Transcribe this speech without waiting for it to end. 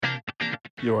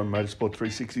You're on Motorsport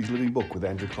 360's Living Book with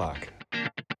Andrew Clark.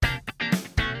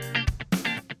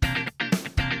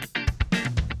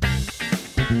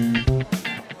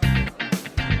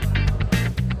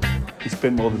 He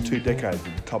spent more than 2 decades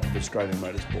at the top of Australian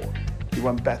motorsport. He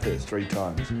won Bathurst 3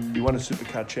 times. He won a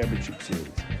Supercar Championship Series.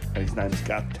 And his name is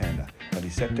Garth Tander. And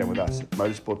he sat down with us at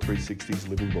Motorsport 360's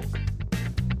Living Book.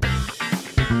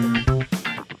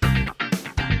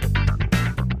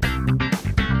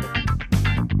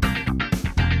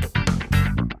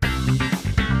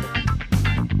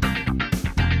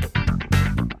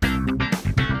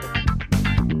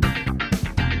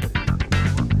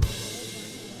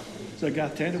 So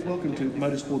Garth Tander, welcome to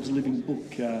Motorsport's Living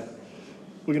Book.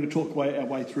 We're going to talk our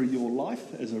way through your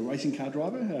life as a racing car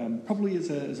driver, probably as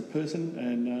a person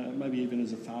and maybe even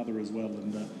as a father as well,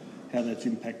 and how that's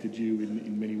impacted you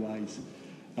in many ways.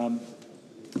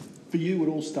 For you, it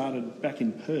all started back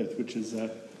in Perth, which is a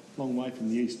long way from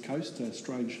the East Coast, a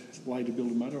strange way to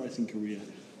build a motor racing career.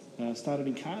 Started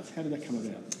in karts. How did that come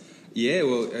about? Yeah,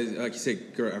 well, like you said,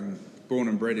 I'm born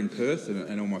and bred in Perth,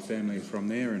 and all my family are from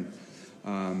there,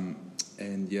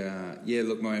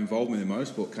 look, my involvement in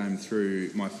motorsport came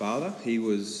through my father. He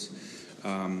was,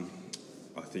 I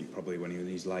think probably when he was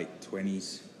in his late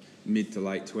 20s, mid to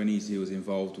late 20s, he was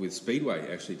involved with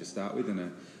Speedway actually to start with,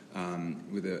 and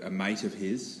with a mate of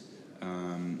his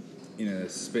in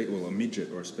a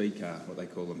midget or a speed car, what they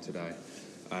call them today,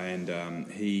 and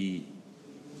he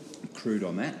crewed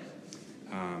on that,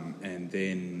 and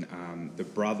then the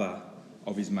brother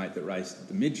of his mate that raced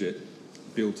the midget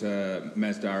built a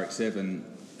Mazda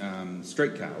RX-7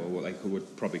 street car, or what they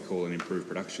would probably call an improved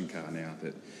production car now,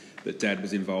 that Dad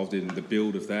was involved in the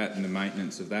build of that and the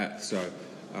maintenance of that. So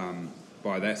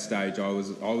by that stage I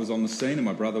was on the scene, and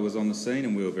my brother was on the scene,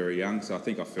 and we were very young. So I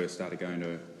think I first started going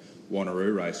to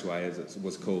Wanneroo Raceway, as it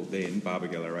was called then,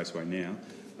 Barbagallo Raceway now,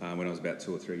 when I was about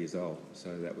 2 or 3 years old.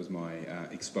 So that was my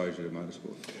exposure to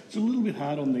motorsport. It's a little bit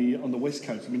hard on the West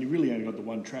Coast. I mean, you really only got the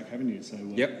one track, haven't you? So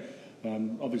Yep.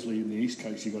 Obviously, in the East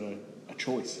Coast, you've got a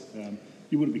choice.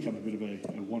 You would have become a bit of a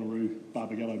Wanneroo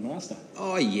Barbagallo master.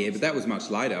 Oh, yeah, but that was much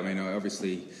later. I mean, I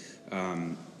obviously,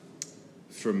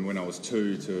 from when I was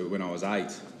 2 to when I was 8,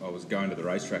 I was going to the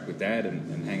racetrack with Dad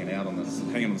and hanging on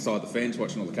the side of the fence,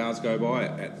 watching all the cars go by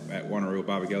at Wanneroo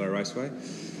Barbagallo Raceway.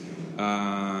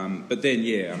 But then,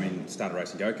 yeah, I mean, started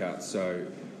racing go-karts. So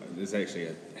there's actually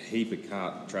a heap of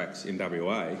kart tracks in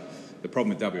WA. The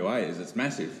problem with WA is it's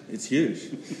massive. It's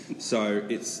huge. So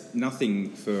it's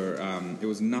nothing for... it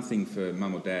was nothing for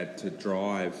Mum or Dad to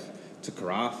drive to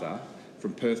Karratha,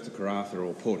 from Perth to Karratha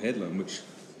or Port Hedland, which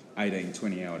 18,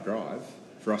 20-hour drive,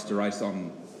 for us to race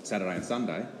on Saturday and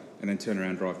Sunday, and then turn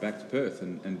around and drive back to Perth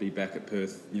and be back at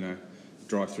Perth,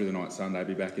 drive through the night Sunday,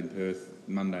 be back in Perth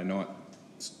Monday night,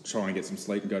 try and get some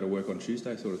sleep and go to work on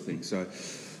Tuesday sort of thing. So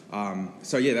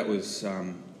yeah, that was...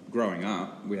 growing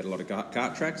up, we had a lot of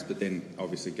kart tracks, but then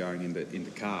obviously going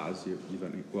into cars, you've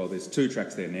only, well, there's 2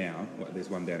 tracks there now. Well, there's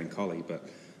one down in Collie, but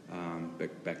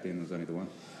back then there was only the one.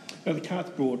 Now, the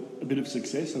karts brought a bit of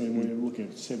success. I mean, we're looking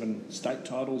at 7 state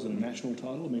titles and a national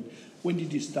title. I mean, when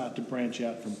did you start to branch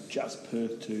out from just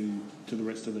Perth to the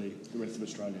rest of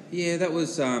Australia? Yeah, that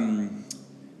was early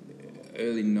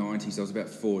 90s. I was about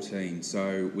 14.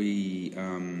 So we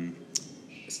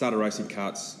started racing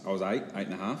karts. I was 8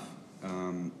 and a half.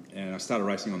 And I started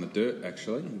racing on the dirt,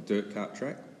 actually, the dirt kart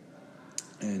track,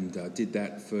 and did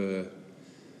that for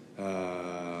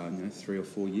 3 or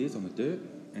 4 years on the dirt,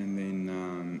 and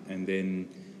then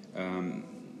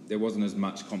there wasn't as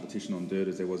much competition on dirt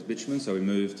as there was bitumen, so we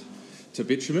moved to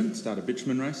bitumen, started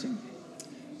bitumen racing,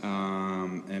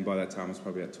 and by that time I was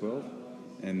probably about 12,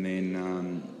 and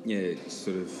then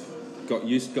sort of got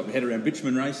my head around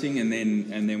bitumen racing, and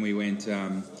then we went.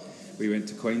 We went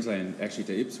to Queensland, actually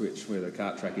to Ipswich, where the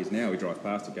kart track is now. We drive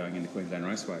past it going into Queensland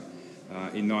Raceway.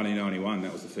 In 1991,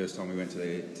 that was the first time we went to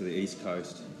the East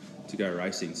Coast to go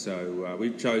racing. So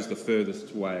we chose the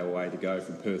furthest way away to go,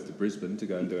 from Perth to Brisbane, to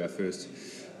go and do our first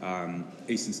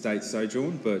Eastern States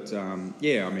sojourn. But from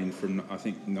I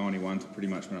think 91 to pretty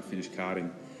much when I finished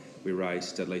karting, we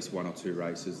raced at least 1 or 2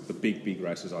 races. The big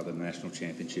races, either the national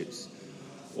championships,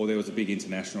 or there was a big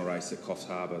international race at Coffs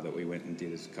Harbour that we went and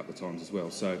did a couple of times as well.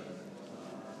 So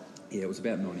yeah, it was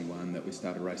about 91 that we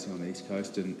started racing on the East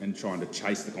Coast and trying to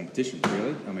chase the competition,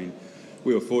 really. I mean,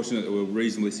 we were fortunate that we were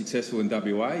reasonably successful in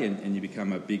WA, and you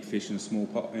become a big fish in a small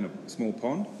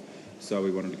pond. So we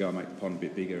wanted to go and make the pond a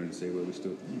bit bigger and see where we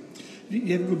stood. Do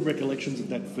you have good recollections of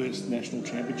that first national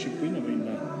championship win? I mean,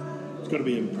 it's got to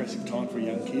be an impressive time for a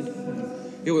young kid.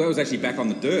 Yeah, well, that was actually back on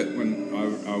the dirt when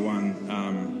I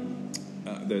won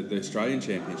the Australian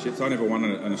Championships. I never won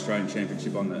an Australian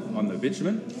Championship on the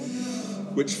bitumen.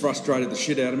 which frustrated the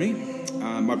shit out of me.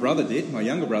 My brother did, my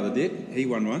younger brother did. He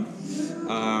won one,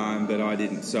 but I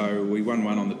didn't. So we won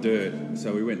one on the dirt.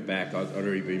 So we went back. I'd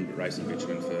already been racing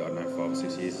bitumen for, I don't know, 5 or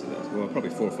 6 years. Well, probably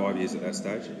 4 or 5 years at that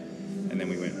stage. And then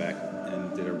we went back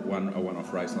and did a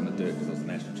one-off race on the dirt because it was the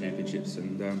national championships,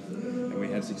 and we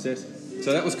had success.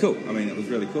 So that was cool. I mean, it was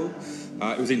really cool.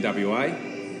 It was in WA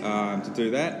to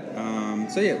do that.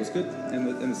 So yeah, it was good.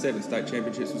 And the 7 state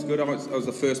championships was good. I was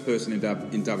the first person in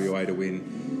WA to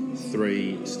win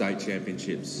 3 state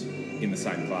championships in the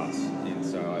same class. And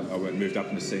so I moved up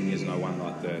into seniors, and I won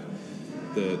like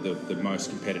the most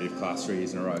competitive class 3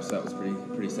 years in a row. So that was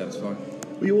pretty satisfying.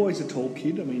 Were you always a tall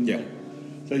kid? I mean, yeah.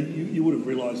 So you would have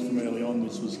realised from early on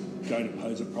this was going to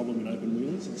pose a problem in open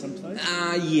wheels at some stage?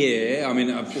 Yeah. I mean,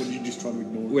 or did you just try to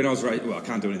ignore it? When I was racing, well, I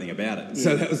can't do anything about it. Yeah.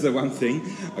 So that was the one thing.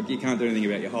 You can't do anything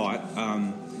about your height.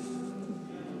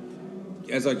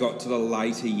 As I got to the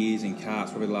later years in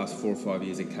karts, probably the last 4 or 5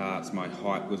 years in karts, my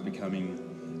height was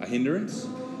becoming a hindrance.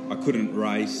 I couldn't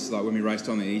race, like when we raced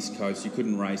on the East Coast, you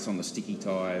couldn't race on the sticky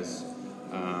tyres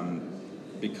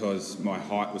because my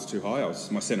height was too high.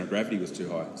 My centre of gravity was too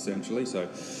high, essentially. So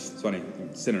it's funny,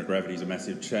 centre of gravity is a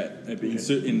massive chat in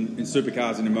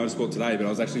supercars and in motorsport today, but I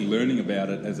was actually learning about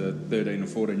it as a 13 or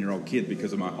 14-year-old kid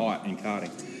because of my height in karting.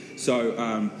 So,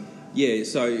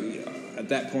 so at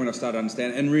that point I started to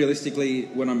understand. And realistically,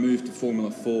 when I moved to Formula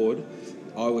Ford,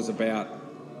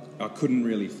 I couldn't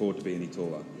really afford to be any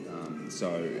taller.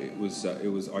 So it was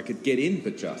I could get in,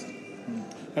 but just.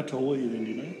 How tall were you then,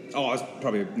 do you know? Oh, I was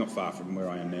probably not far from where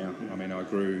I am now. I mean, I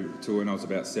grew to when I was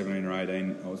about 17 or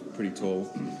 18. I was pretty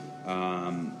tall.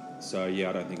 So, yeah,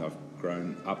 I don't think I've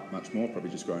grown up much more, probably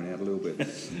just grown out a little bit.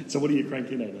 So what are you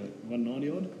cranking at, 190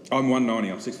 odd? I'm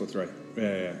 190, I'm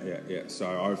 6'3". Yeah.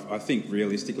 So I think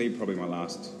realistically, probably my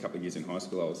last couple of years in high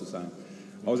school, I was the same.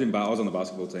 I was on the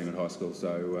basketball team at high school,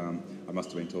 so I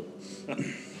must have been tall.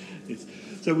 Yes.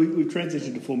 So we've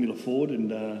transitioned to Formula Ford,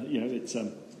 and, it's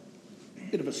a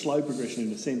bit of a slow progression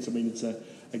in a sense. I mean, it's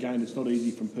not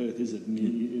easy from Perth, is it? And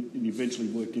you eventually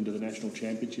worked into the national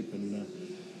championship. And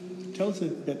tell us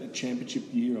about the championship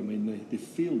year. I mean, the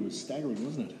field was staggering,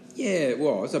 wasn't it? Yeah, it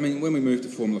was. I mean, when we moved to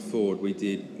Formula Ford,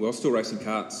 I was still racing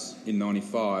karts in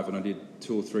 95, and I did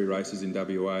 2 or 3 races in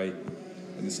WA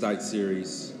in the State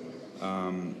Series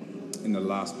in the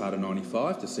last part of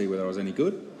 95 to see whether I was any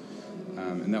good.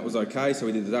 And that was okay. So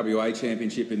we did the WA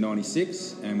Championship in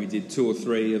 96, and we did 2 or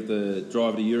 3 of the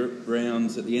Drive to Europe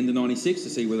rounds at the end of 96 to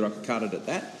see whether I could cut it at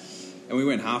that. And we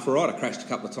went half alright. I crashed a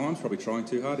couple of times, probably trying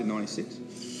too hard in 96.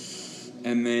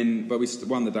 But we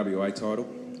won the WA title,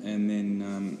 and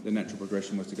then the natural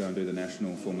progression was to go and do the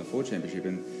National Formula 4 Championship.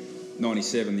 And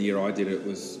 97, the year I did it,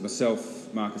 was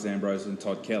myself, Marcus Ambrose and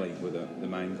Todd Kelly were the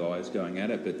main guys going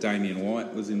at it, but Damien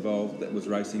White was involved, that was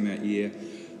racing that year.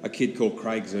 A kid called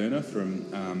Craig Zerner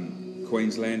from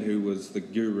Queensland, who was the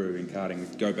guru in karting. We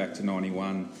go back to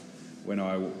 91 when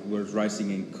I was racing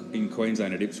in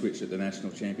Queensland at Ipswich at the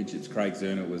National Championships. Craig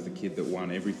Zerner was the kid that won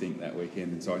everything that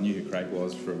weekend, and so I knew who Craig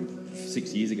was from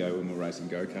 6 years ago when we were racing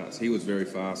go-karts. He was very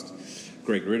fast.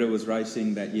 Greg Ritter was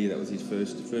racing that year. That was his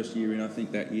first year in, I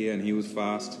think, that year, and he was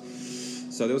fast.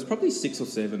 So there was probably 6 or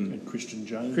 7. And Christian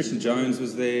Jones. Christian Jones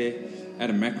was there.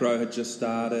 Adam Macro had just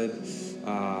started.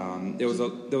 There was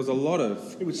a lot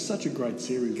of. It was such a great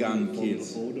series. Gun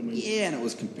kids. Yeah, and it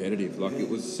was competitive. It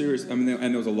was serious. I mean,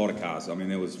 and there was a lot of cars. I mean,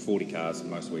 there was 40 cars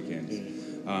most weekends.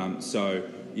 Yeah. So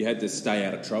you had to stay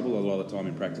out of trouble a lot of the time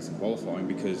in practice and qualifying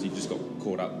because you just got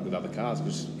caught up with other cars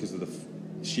because of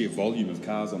the sheer volume of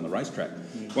cars on the racetrack.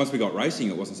 Yeah. Once we got racing,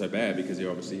 it wasn't so bad because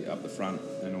you're obviously up the front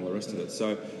and all the rest of it.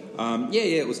 So,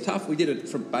 it was tough. We did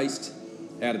it based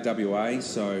out of WA,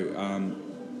 so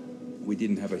we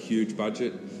didn't have a huge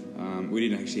budget. We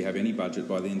didn't actually have any budget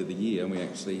by the end of the year, and we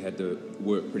actually had to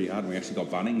work pretty hard, and we actually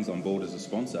got Bunnings on board as a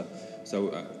sponsor.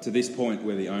 So to this point,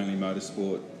 we're the only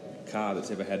motorsport car that's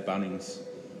ever had Bunnings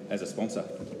as a sponsor.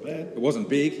 It wasn't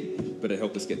big, but it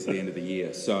helped us get to the end of the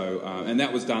year. So, and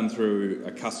that was done through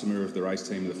a customer of the race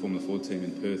team, the Formula Ford team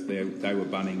in Perth. They were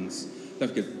Bunnings. Don't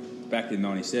forget, back in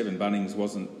 97, Bunnings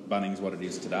wasn't Bunnings what it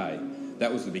is today.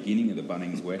 That was the beginning of the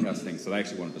Bunnings warehouse thing, so they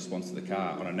actually wanted to sponsor the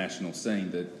car on a national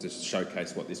scene to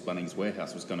showcase what this Bunnings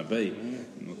warehouse was going to be,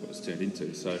 and look what it's turned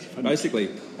into. So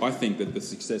basically, I think that the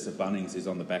success of Bunnings is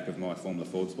on the back of my Formula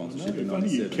Ford sponsorship in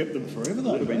 97. You kept them forever,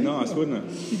 though. Would have been nice, wouldn't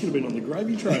it? You could have been on the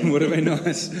gravy train. Would have been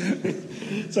nice.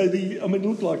 So it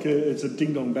looked like it's a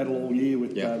ding-dong battle all year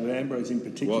with Ambrose in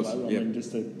particular. It was, I mean,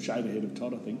 just a shade ahead of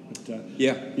Todd, I think. But,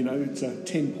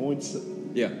 it's 10 points at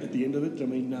the end of it. I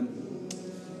mean,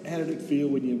 how did it feel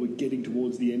when you were getting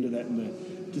towards the end of that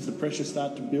and does the pressure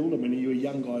start to build? I mean, are you a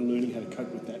young guy learning how to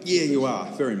cope with that? Yeah, you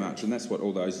are, very much. And that's what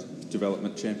all those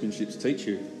development championships teach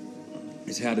you,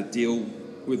 is how to deal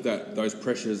with those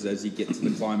pressures as you get to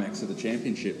the climax of the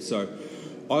championship. So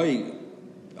I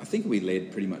think we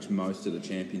led pretty much most of the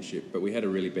championship, but we had a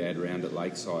really bad round at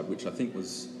Lakeside, which I think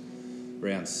was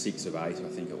round 6 of 8, I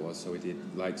think it was. So we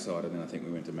did Lakeside, and then I think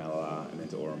we went to Mallala and then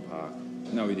to Oran Park.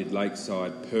 No, we did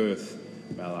Lakeside, Perth,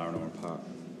 Mallala and Oran Park.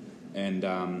 And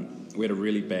we had a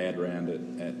really bad round at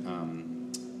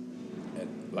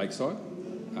Lakeside.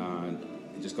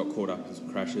 It just got caught up in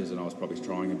some crashes, and I was probably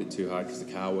trying a bit too hard because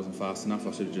the car wasn't fast enough.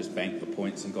 I should have just banked the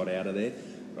points and got out of there.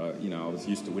 I was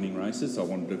used to winning races, so I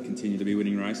wanted to continue to be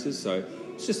winning races. So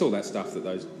it's just all that stuff that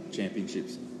those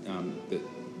championships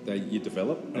you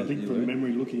develop. I think from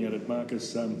memory, looking at it,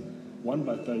 Marcus won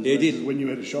both those races did. When you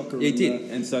had a shocker. He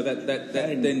did, and so that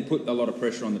then put a lot of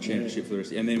pressure on the championship for the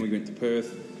rest. And then we went to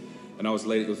Perth, and I was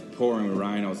leading. It was pouring with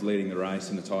rain. I was leading the race,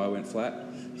 and the tyre went flat.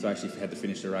 So I actually had to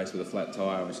finish the race with a flat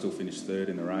tyre, and we still finished third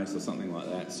in the race or something like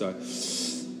that. So,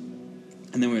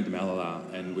 and then we went to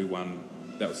Mallala, and we won.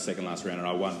 That was the second last round, and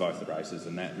I won both the races,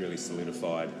 and that really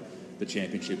solidified the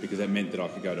championship because that meant that I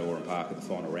could go to Oran Park at the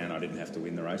final round. I didn't have to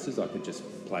win the races; I could just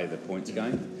play the points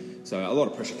game. So a lot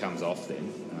of pressure comes off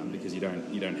then because you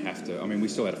don't have to. I mean, we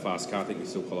still had a fast car. I think we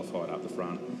still qualified up the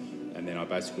front, and then I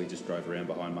basically just drove around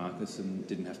behind Marcus and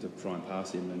didn't have to try and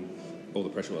pass him. And all the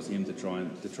pressure was him to try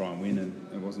and win, and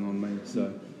it wasn't on me.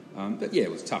 So, but yeah,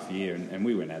 it was a tough year, and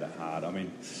we went at it hard. I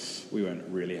mean, we went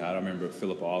really hard. I remember at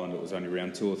Phillip Island, it was only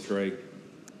round 2 or 3.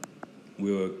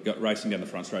 We were racing down the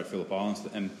front straight at Phillip Island,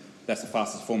 and that's the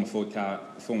fastest Formula Ford car,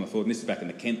 Formula Ford, and this is back in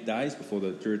the Kent days, before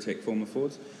the Duratec Formula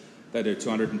Fords. They do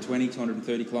 220,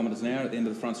 230 kilometres an hour at the end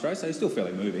of the front straight, so you're still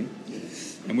fairly moving.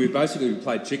 And we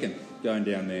played chicken going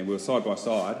down there. We were side by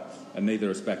side, and neither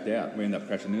of us backed out. We ended up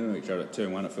crashing into each other at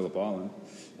turn 1 at Phillip Island,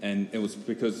 and it was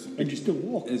because... And you still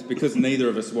walk. It's because neither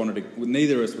of us were going to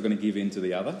give in to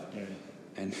the other. Yeah.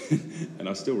 And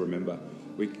I still remember,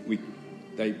 we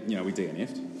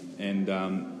DNF'd, and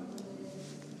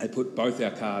they put both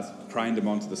our cars, craned them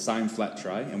onto the same flat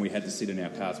tray, and we had to sit in our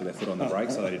cars with our foot on the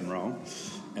brake so they didn't roll.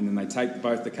 And then they take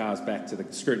both the cars back to the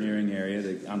scrutineering area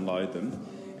to unload them,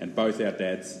 and both our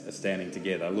dads are standing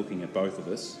together looking at both of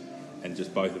us, and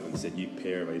just both of them said, "You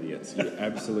pair of idiots, you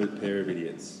absolute pair of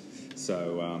idiots."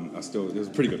 So it was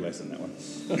a pretty good lesson, that one.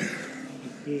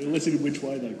 Lesson in which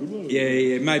way though? Good one.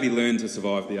 Yeah. Maybe learn to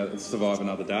survive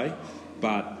another day,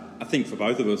 but I think for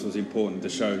both of us it was important to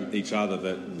show each other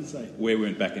that we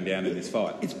weren't backing down in this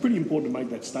fight. It's pretty important to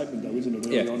make that statement though, isn't it,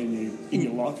 early on in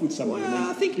your life with someone? Well,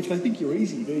 I think if they think you're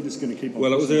easy, they're just going to keep on.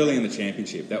 Well, it was early in the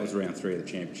championship. That was round 3 of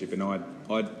the championship, and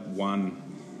I'd won.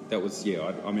 That was,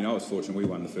 I was fortunate. We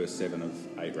won the first 7 of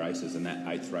 8 races, and that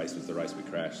 8th race was the race we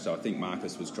crashed. So I think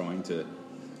Marcus was trying to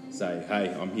say,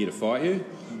 "Hey, I'm here to fight you,"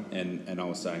 and I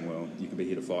was saying, "Well, you can be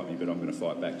here to fight me, but I'm going to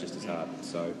fight back just as hard."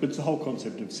 So, but it's the whole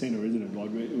concept of Senna, isn't it? Like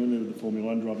when the Formula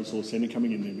 1 driver saw Senna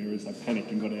coming in their mirrors, they panicked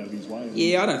and got out of his way.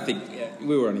 Yeah, I don't think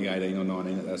we were only 18 or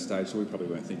 19 at that stage, so we probably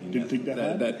weren't thinking. Didn't think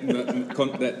that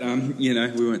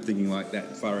we weren't thinking like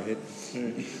that far ahead. Yeah.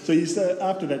 So you start,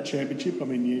 after that championship, I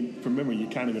mean, from memory, you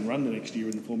can't even run the next year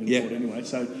in the Formula Ford anyway.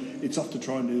 So it's off to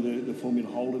try and do the Formula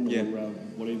Holden or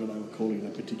whatever they were calling it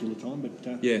at that particular time. But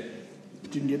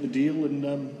didn't get the deal and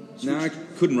no, I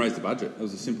couldn't raise the budget. It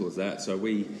was as simple as that. So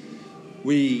we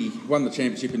won the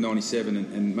championship in '97,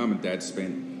 and Mum and Dad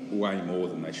spent way more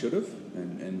than they should have.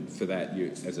 And for that,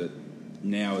 as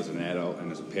an adult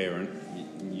and as a parent,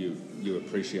 you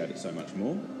appreciate it so much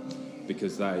more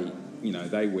because they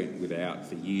went without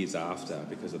for years after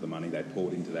because of the money they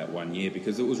poured into that 1 year.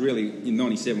 Because it was really in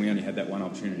 '97 we only had that one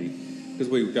opportunity because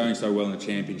we were going so well in the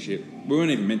championship. We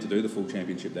weren't even meant to do the full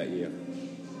championship that year.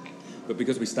 But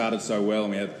because we started so well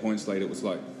and we had the points lead, it was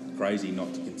like crazy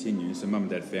not to continue. So Mum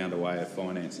and Dad found a way of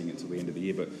financing it till the end of the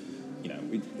year. But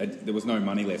there was no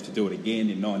money left to do it again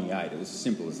in '98. It was as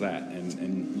simple as that.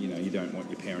 And you don't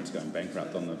want your parents going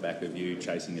bankrupt on the back of you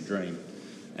chasing a dream.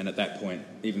 And at that point,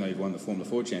 even though you've won the Formula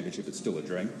Ford Championship, it's still a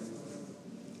dream.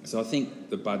 So I think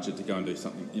the budget to go and do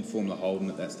something in Formula Holden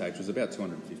at that stage was about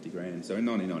 250 grand. So in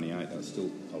 1998, that was still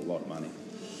a lot of money.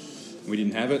 We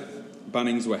didn't have it.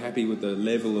 Bunnings were happy with the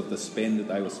level of the spend that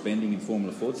they were spending in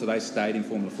Formula Ford, so they stayed in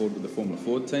Formula Ford with the Formula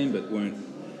Ford team, but weren't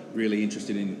really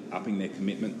interested in upping their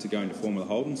commitment to going to Formula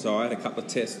Holden. So I had a couple of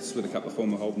tests with a couple of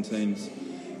Formula Holden teams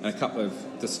and a couple of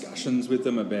discussions with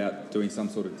them about doing some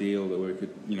sort of deal that we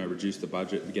could, reduce the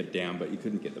budget and get it down, but you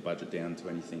couldn't get the budget down to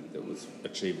anything that was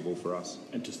achievable for us.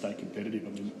 And to stay competitive, I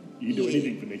mean, you can do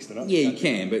anything for next to nothing. Yeah, you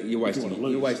can, but you're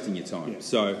wasting your time. Yeah.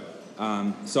 So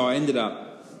I ended up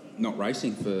not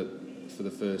racing for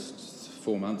the first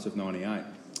 4 months of 98,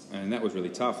 and that was really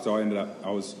tough. So I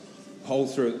was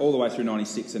all the way through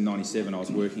 96 and 97. I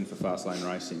was working for Fastlane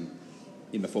Racing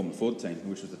in the Formula Ford team,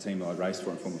 which was the team that I raced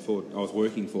for in Formula Ford. I was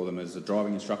working for them as a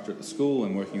driving instructor at the school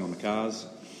and working on the cars.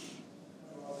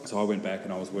 So I went back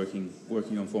and I was working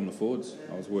on Formula Fords.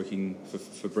 I was working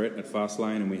for Brett at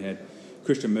Fastlane, and we had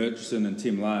Christian Murchison and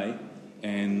Tim Lay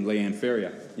and Leanne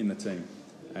Ferrier in the team.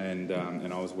 And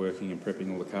I was working and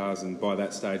prepping all the cars, and by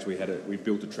that stage we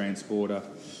built a transporter,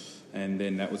 and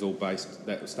then that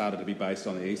started to be based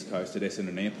on the East Coast at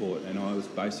Essendon Airport, and I was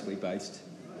basically based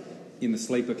in the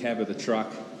sleeper cab of the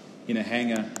truck in a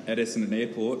hangar at Essendon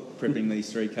Airport prepping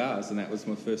these 3 cars, and that was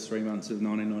my first 3 months of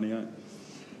 1998.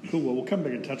 Cool. Well, we'll come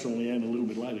back and touch on Leanne a little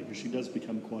bit later because she does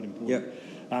become quite important.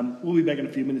 Yep. We'll be back in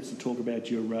a few minutes to talk about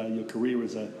your career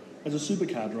as a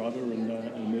supercar driver and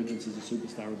emergence as a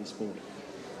superstar of the sport.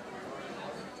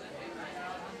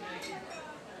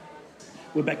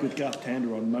 We're back with Garth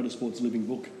Tander on Motorsport's Living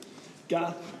Book.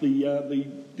 Garth, not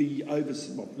even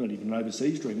an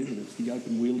overseas dream, isn't it? It's the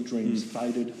open wheeler dreams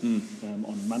faded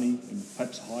on money and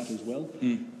perhaps height as well.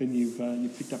 Then you've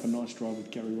picked up a nice drive with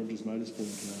Gary Rogers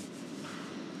Motorsport.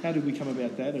 How did we come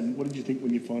about that, and what did you think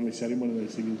when you finally sat in one of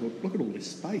those things and thought, look at all this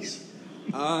space?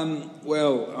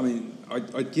 Well, I mean,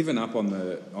 I'd given up on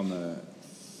the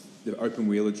open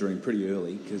wheeler dream pretty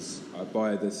early because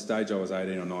by the stage I was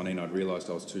 18 or 19, I'd realised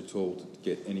I was too tall to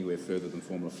get anywhere further than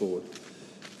Formula Ford.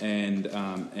 And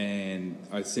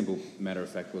a simple matter of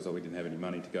fact was that we didn't have any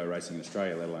money to go racing in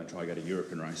Australia, let alone try to go to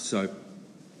Europe and race.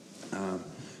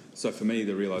 So for me,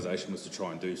 the realisation was to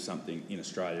try and do something in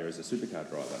Australia as a supercar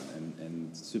driver,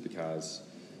 and supercars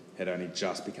had only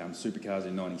just become supercars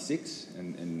in '96,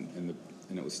 and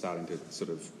it was starting to sort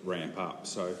of ramp up.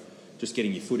 So just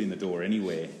getting your foot in the door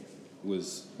anywhere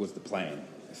was the plan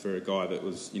for a guy that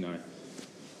was,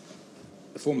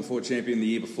 a Formula Ford champion the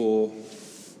year before,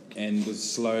 and was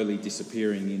slowly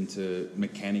disappearing into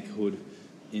mechanic-hood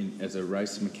as a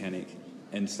race mechanic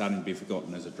and starting to be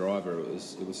forgotten as a driver. It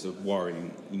was a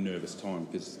worrying, nervous time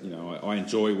because, I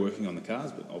enjoy working on the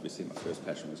cars, but obviously my first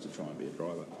passion was to try and be a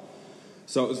driver.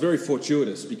 So it was very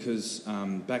fortuitous because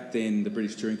back then the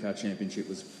British Touring Car Championship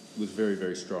was very,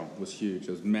 very strong. It was huge.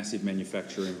 There was massive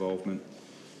manufacturer involvement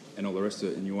and all the rest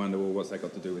of it, and you wonder, well, what's that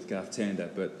got to do with Garth Tander?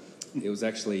 But it was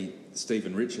actually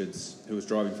Stephen Richards, who was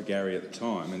driving for Gary at the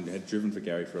time and had driven for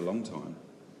Gary for a long time,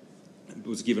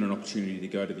 was given an opportunity to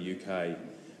go to the UK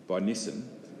by Nissan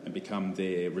and become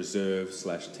their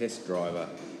reserve/test driver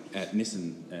at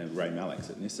Nissan, Ray Mallex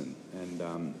at Nissan.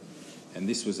 And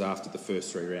this was after the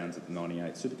first 3 rounds of the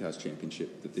 98 Supercars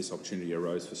Championship that this opportunity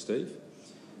arose for Steve.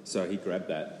 So he grabbed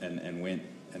that and went,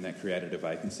 and that created a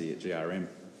vacancy at GRM.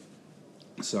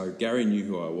 So Gary knew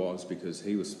who I was because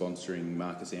he was sponsoring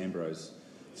Marcus Ambrose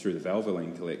through the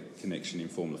Valvoline connection in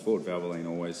Formula Ford. Valvoline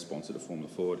always sponsored a Formula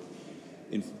Ford.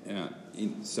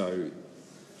 So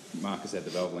Marcus had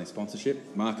the Valvoline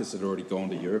sponsorship. Marcus had already gone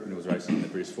to Europe and was racing in the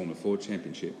British Formula Ford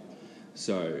Championship.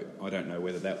 So I don't know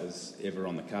whether that was ever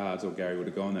on the cards or Gary would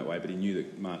have gone that way, but he knew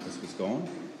that Marcus was gone.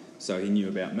 So he knew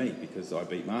about me because I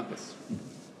beat Marcus.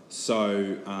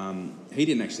 So he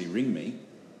didn't actually ring me.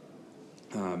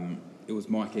 It was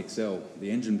Mike Excel, the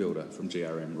engine builder from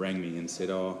GRM, rang me and said,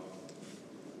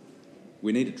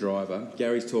 we need a driver.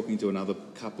 Gary's talking to another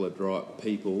couple of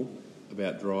people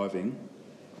about driving.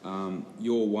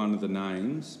 You're one of the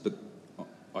names, but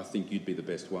I think you'd be the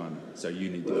best one. So you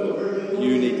need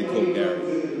to call Gary.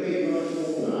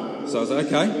 So I was like,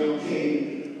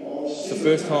 okay. It's the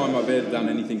first time I've ever done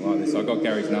anything like this. I got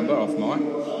Gary's number off Mike,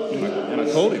 and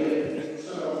I called him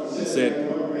and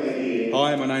said,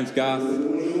 hi, my name's Garth.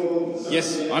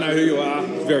 Yes, I know who you are.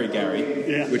 It's very Gary,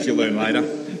 which you'll learn later.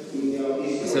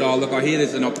 I said, look, I hear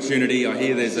there's an opportunity. I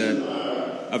hear there's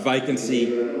a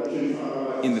vacancy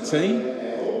in the team.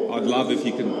 I'd love if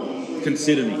you could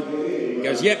consider me. He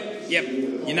goes, yep,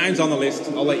 your name's on the list.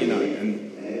 I'll let you know.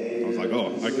 And I was like,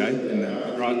 okay. And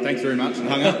then, right, thanks very much, and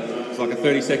hung up. It was like a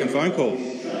 30-second phone call.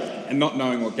 And not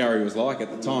knowing what Gary was like at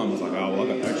the time, I was like, I've got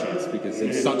no chance because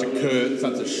it's such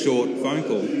a short phone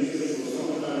call.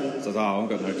 So I was I've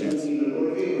got no chance.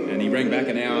 And he rang back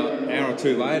an hour or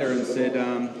two later and said,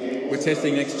 we're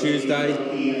testing next Tuesday.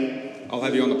 I'll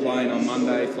have you on the plane on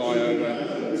Monday, fly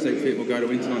over, see fit, we'll go to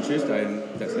Winton on Tuesday, and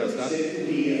that's how it started.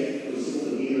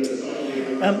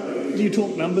 Do you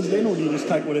talk numbers then, or do you just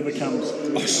take whatever comes?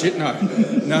 Oh, shit, no.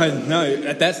 No.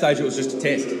 At that stage, it was just a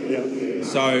test. Yeah.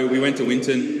 So we went to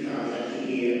Winton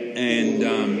and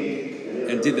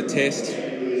did the test.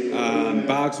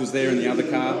 Bargs was there in the other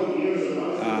car.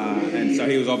 And so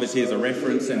he was obviously as a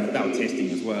reference, and they were testing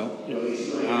as well.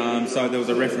 So there was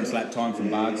a reference lap time from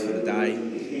Bargs for the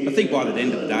day. I think by the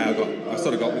end of the day, I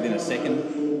sort of got within a second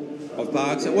of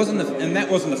Barks. That wasn't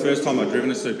the first time I'd driven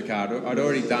a supercar. I'd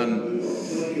already done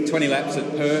 20 laps at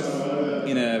Perth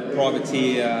in a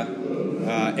privateer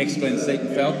ex-Glen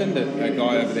Seton Falcon that a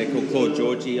guy over there called Claude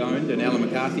Georgie owned and Alan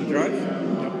McCarthy drove.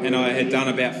 And I had done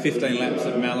about 15 laps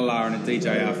at Mallala in a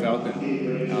DJR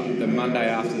Falcon. The Monday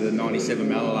after the 97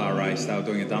 Mallala race, they were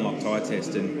doing a Dunlop tyre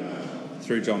test, and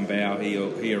through John Bow,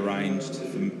 he arranged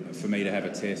for me to have a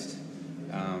test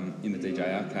in the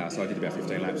DJR car. So I did about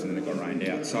 15 laps and then it got rained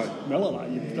out. So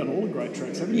Mallala, you've done all the great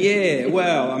tracks, haven't you? Yeah,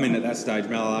 well, I mean, at that stage,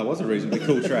 Mallala was a reasonably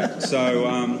cool track. So,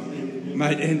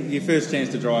 mate, and your first chance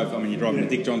to drive, I mean, you're driving a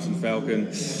Dick Johnson Falcon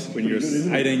when you're an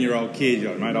 18-year-old kid.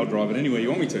 You're like, mate, I'll drive it anywhere you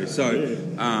want me to. So,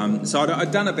 so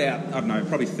I'd done about, I don't know,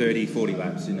 probably 30, 40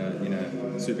 laps in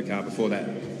a supercar before that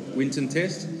Winton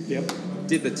test. Yep.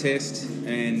 Did the test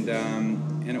and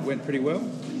it went pretty well.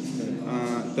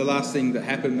 The last thing that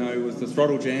happened though was the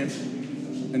throttle jam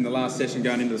in the last session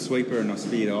going into the sweeper, and I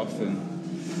speed off,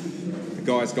 and the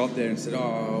guys got there and said,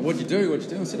 "Oh, what'd you do? I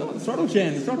said, "Oh, the throttle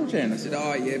jam." I said,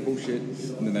 "Oh, yeah, bullshit."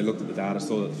 And then they looked at the data,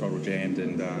 saw that the throttle jammed,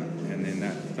 and then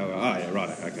they were, "Oh, yeah, right,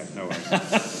 okay, no worries."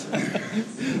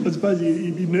 I suppose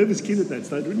you'd be a nervous kid at that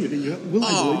stage, wouldn't you? Will they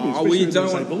believe you? Well, you don't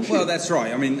say bullshit. Well, that's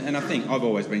right. I mean, and I think I've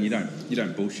always been, you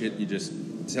don't bullshit. You just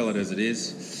tell it as it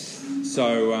is.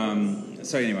 So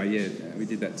anyway, yeah, we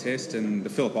did that test, and the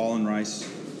Phillip Island race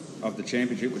of the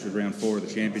championship, which was round 4 of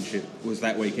the championship, was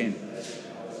that weekend.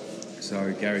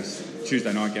 So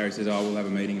Tuesday night, Gary says, "Oh, we'll have a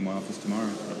meeting in my office tomorrow,"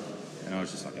 and I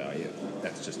was just like, "Oh yeah,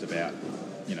 that's just about,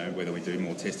 whether we do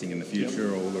more testing in the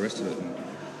future or all the rest of it." And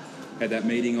had that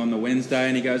meeting on the Wednesday,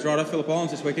 and he goes, "Right, Phillip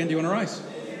Islands this weekend. Do you want to race?"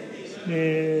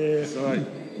 Yeah. So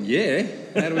yeah,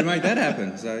 how do we make that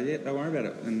happen? So yeah, don't worry about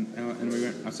it. And we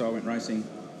went. So I went racing.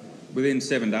 Within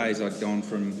 7 days, I'd gone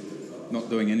from not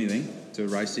doing anything to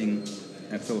racing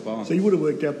at Phillip Island. So you would have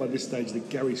worked out by this stage that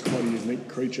Gary's quite a unique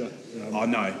creature. Oh,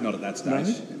 no, not at that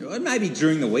stage. No? Maybe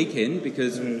during the weekend,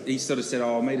 because he sort of said,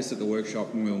 "Oh, meet us at the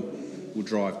workshop and we'll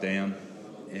drive down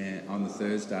on the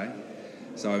Thursday."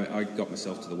 So I got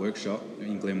myself to the workshop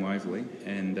in Glen Waverley,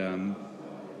 and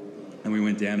we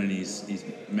went down in his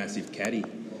massive caddy.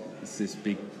 It's this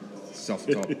big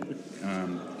soft top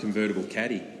convertible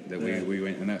caddy that we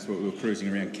went, and that's what we were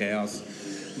cruising around Cows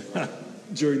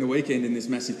during the weekend in this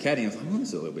massive caddy. I was like, "Oh, this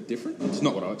is a little bit different. It's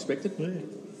not what I expected." Yeah.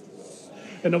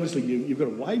 And obviously you've got a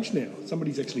wage now.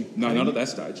 Somebody's actually No, not at that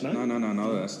stage. No, not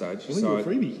at that stage. Well, so a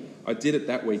freebie. I did it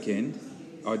that weekend.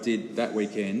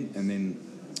 And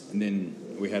then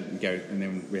we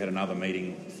had another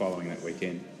meeting following that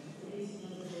weekend.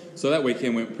 So that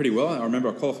weekend went pretty well. I remember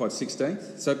I qualified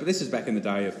 16th. So, but this is back in the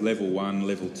day of level 1,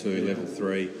 level 2, level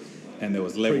 3, and there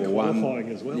was level 1 pre-qualifying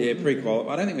as well. Yeah,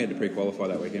 I don't think we had to pre-qualify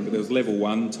that weekend, but there was level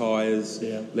 1 tyres.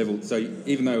 Yeah. So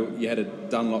even though you had a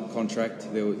Dunlop contract,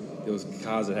 there was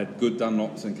cars that had good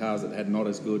Dunlops and cars that had not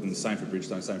as good, and the same for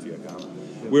Bridgestone, same for Yokohama.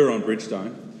 Yep. We were on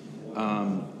Bridgestone,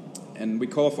 and we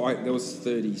qualified. There was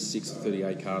 36 or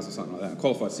 38 cars or something like that. I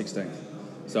qualified 16th.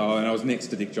 So, and I was next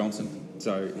to Dick Johnson.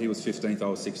 So he was 15th, I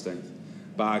was 16th.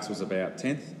 Barks was about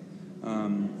 10th.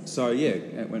 So yeah,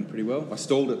 it went pretty well. I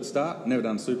stalled at the start. Never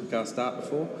done a supercar start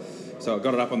before. So I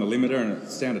got it up on the limiter and it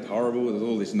sounded horrible with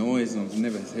all this noise, and I've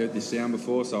never heard this sound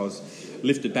before. So I was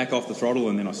lifted back off the throttle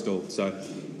and then I stalled. So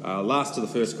last to the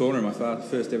first corner in my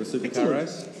first ever supercar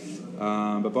race.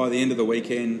 But by the end of the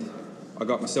weekend, I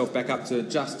got myself back up to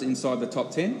just inside the top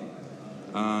 10.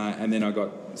 And then I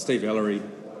got Steve Ellery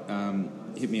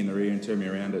hit me in the rear and turned me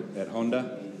around at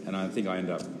Honda, and I think I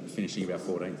ended up finishing about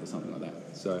 14th or something like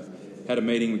that. So had a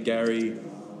meeting with Gary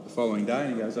the following day,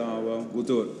 and he goes, "Oh, well, we'll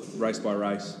do it race by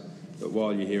race, but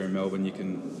while you're here in Melbourne, you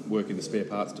can work in the spare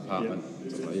parts department." Yeah.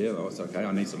 So I was like, "Yeah, well, it's okay.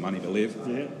 I need some money to live."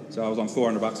 Yeah. So I was on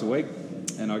 $400 a week,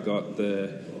 and I got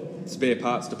the spare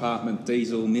parts department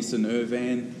diesel Nissan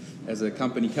Irvan as a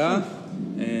company car,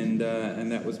 and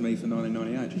that was me for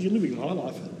 1998. You're living a high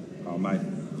life. Oh, mate.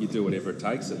 You do whatever it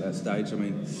takes at that stage. I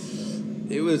mean,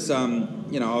 it was, I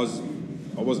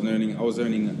was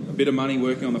earning a bit of money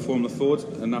working on the Formula Fords,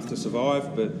 enough to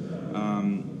survive, but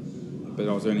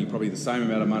I was earning probably the same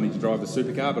amount of money to drive the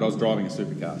supercar, but I was driving a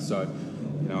supercar, so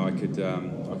I could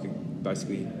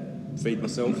basically feed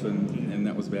myself, and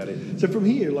that was about it. So from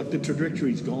here, like, the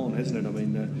trajectory's gone, hasn't it? I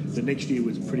mean, the next year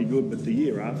was pretty good, but the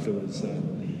year after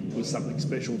was something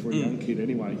special for a young kid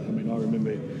anyway. I mean, I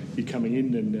remember you coming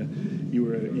in and you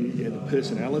had a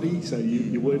personality, so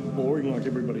you weren't boring like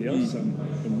everybody else. And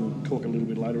we'll talk a little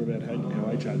bit later about how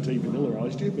HRT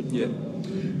vanillaised you. But,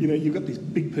 you've got this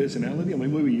big personality. I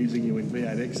mean, we were using you in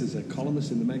V8X as a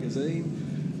columnist in the magazine.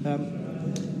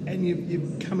 and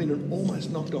you've come in and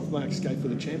almost knocked off Mark Skaife for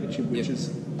the championship, which is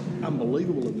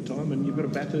unbelievable at the time, and you've got a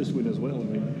Bathurst win as well. I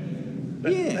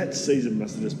mean, that season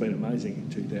must have just been amazing in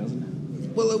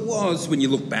 2000. Well, it was when you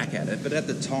look back at it, but at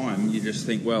the time you just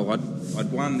think, well,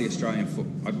 I'd won the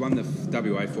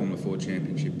WA Formula 4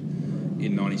 Championship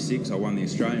in '96. I won the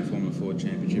Australian Formula 4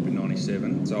 Championship in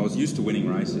 '97, so I was used to winning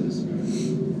races.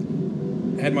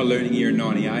 I had my learning year in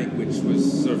 '98, which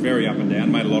was sort of very up and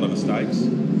down, made a lot of mistakes.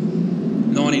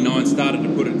 '99 started to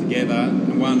put it together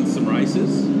and won some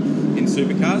races in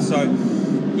supercars. So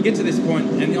you get to this point,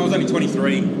 and I was only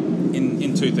 23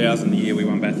 in 2000, the year we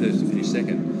won Bathurst and finished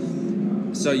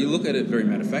second. So you look at it very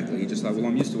matter-of-factly. You're just like, well,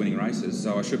 I'm used to winning races,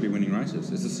 so I should be winning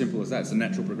races. It's as simple as that. It's a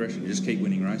natural progression. You just keep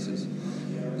winning races.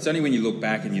 It's only when you look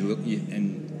back and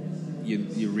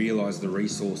you realise the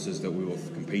resources that we were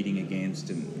competing against,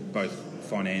 and both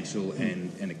financial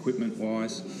and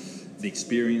equipment-wise, the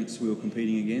experience we were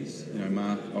competing against. You know,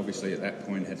 Mark obviously at that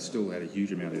point still had a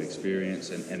huge amount of experience,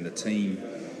 and the team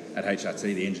at HRT,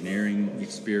 the engineering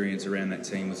experience around that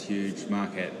team was huge.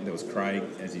 There was Craig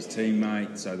as his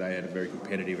teammate, so they had a very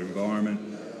competitive environment.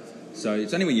 So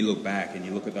it's only when you look back and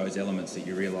you look at those elements that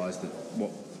you realise that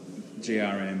what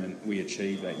GRM and we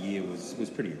achieved that year was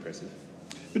pretty impressive.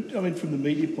 But, I mean, from the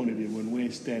media point of view, when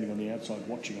we're standing on the outside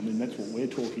watching, I mean, that's what we're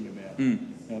talking about.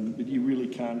 But you really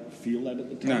can't feel that at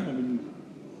the time?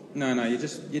 No,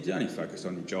 you only focus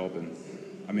on your job. And,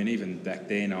 I mean, even back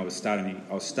then I was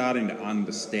starting to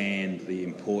understand the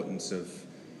importance of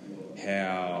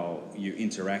how you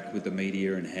interact with the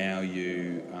media and how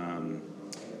you've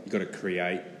got to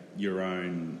create your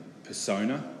own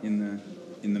persona in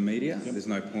the media. Yep. There's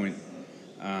no point...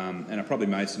 and I probably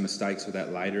made some mistakes with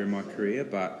that later in my career,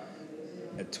 but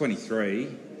at 23,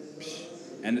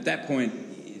 and at that point,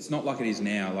 it's not like it is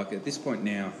now. Like at this point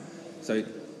now, so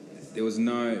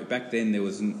back then there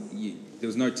was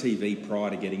no TV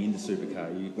prior to getting into supercar.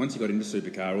 Once you got into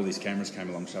supercar, all these cameras came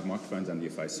along, shoved microphones under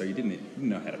your face, so you didn't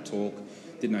know how to talk,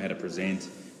 didn't know how to present,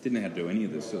 didn't know how to do any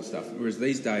of this sort of stuff. Whereas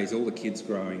these days, all the kids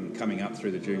coming up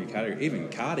through the junior category, even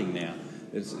karting now,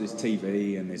 There's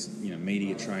TV and there's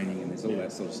media training and there's all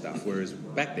that sort of stuff. Whereas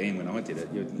back then when I did it,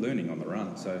 you're learning on the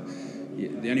run. So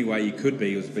the only way you could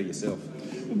be was be yourself.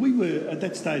 We were at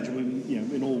that stage when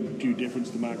in all due deference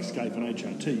to Mark Skaife and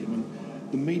HRT. I mean,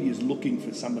 the media's looking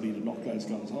for somebody to knock those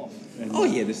guys off. And,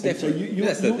 there's definitely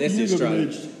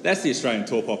that's the Australian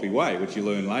tall poppy way, which you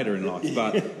learn later in life.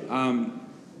 But I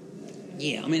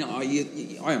mean,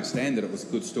 I understand that it was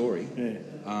a good story. Yeah.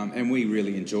 And we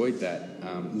really enjoyed that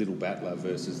little battler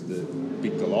versus the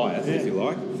big Goliath, if you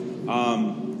like.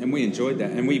 And we enjoyed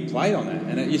that, and we played on that.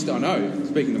 And it used to, I know,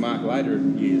 speaking to Mark later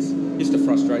years, used to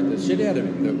frustrate the shit out of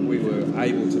him that we were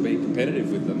able to be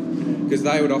competitive with them, because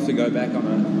they would often go back on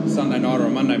a Sunday night or a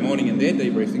Monday morning in their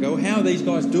debrief and go, how are these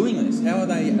guys doing this? How are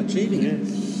they achieving it?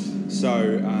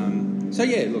 So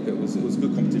yeah, look, it was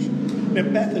good competition. Now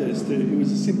Bathurst, it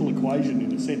was a simple equation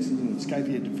in a sense, isn't it?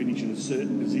 Skaife had to finish in a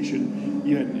certain position.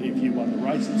 If you won the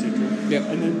race, etc. Yep.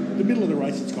 And then the middle of the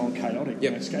race, it's gone chaotic.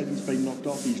 Yep. Skaife's been knocked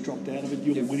off. He's dropped out of it.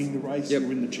 You're winning the race. Yep.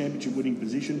 You're in the championship winning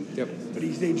position. Yep. But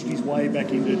he's edged his way back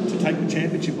into to take the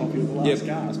championship off you at the last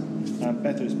gasp.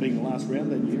 Bathurst being the last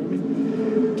round that year. I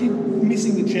mean, did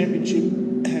missing the championship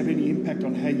have any impact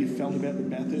on how you felt about the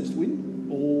Bathurst win?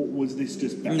 Or was this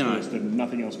just Bathurst and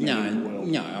nothing else mattered in the world?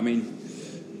 No, I mean,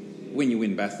 when you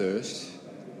win Bathurst,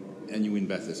 and you win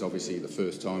Bathurst obviously the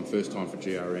first time for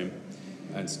GRM,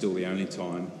 and still the only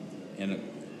time, and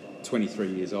at 23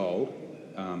 years old,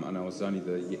 and I was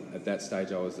at that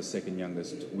stage I was the second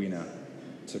youngest winner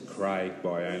to Craig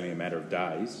by only a matter of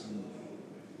days.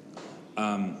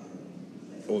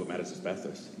 All that matters is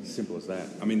Bathurst. It's as simple as that.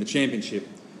 I mean, the championship,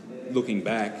 looking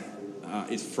back,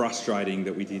 it's frustrating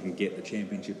that we didn't get the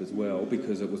championship as well,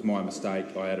 because it was my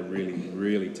mistake. I had a really,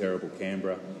 really terrible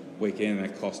Canberra weekend, and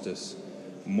that cost us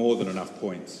more than enough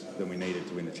points than we needed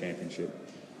to win the championship.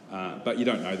 But you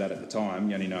don't know that at the time.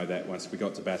 You only know that once we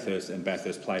got to Bathurst, and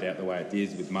Bathurst played out the way it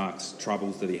did with Mark's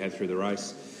troubles that he had through the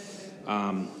race.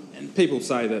 And people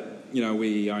say that,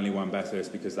 we only won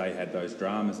Bathurst because they had those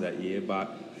dramas that year, but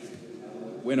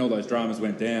when all those dramas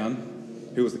went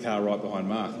down, who was the car right behind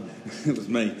Mark? It was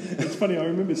me. It's funny, I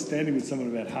remember standing with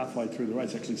someone about halfway through the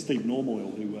race, actually Steve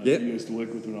Normoyle, who used to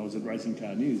work with when I was at Racing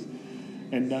Car News,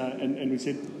 and we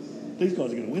said, these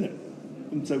guys are going to win it.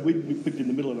 And so we picked in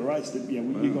the middle of the race that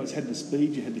you guys had the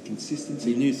speed, you had the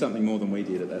consistency. You knew something more than we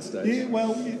did at that stage. Yeah,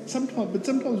 well,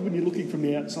 sometimes when you're looking from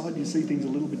the outside, you see things a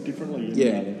little bit differently.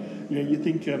 And, you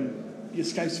think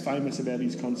Skaife's famous about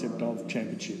his concept of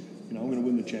championship. I'm going to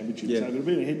win the championship. So it'll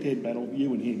be a head-to-head battle,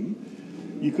 you and him.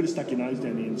 you could have stuck your nose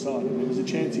down the inside, and there was a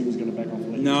chance he was going to back off the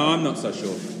lead. No, I'm not so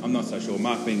sure.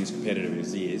 Mark being as competitive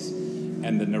as he is,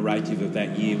 and the narrative of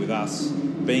that year with us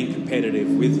being competitive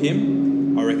with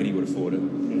him, I reckon he would have fought it.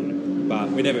 Yeah. But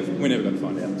we never got to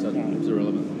find out, so it's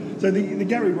irrelevant. So the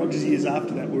Gary Rogers years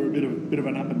after that were a bit of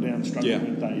an up and down struggle,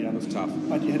 weren't they? It was tough.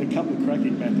 But you had a couple of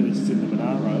cracking Bathursts in the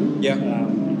Monaro,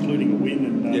 including a win,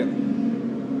 and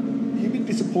you're a bit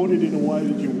disappointed in a way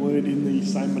that you weren't in the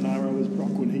same Monaro as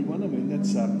Brock when he won. I mean,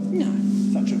 that's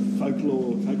such a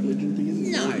folklore, folk legend thing, isn't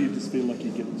it? No. Or do you just feel like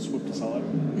you get swept aside?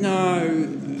 No,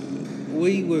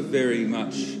 we were very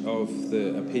much of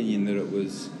the opinion that it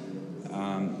was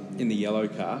in the yellow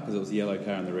car, because it was the yellow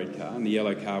car and the red car. In the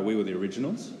yellow car, we were the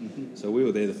originals, so we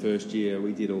were there the first year.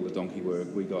 We did all the donkey work.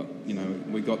 We got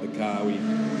the car.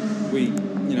 We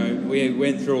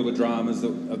went through all the dramas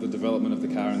of the development of the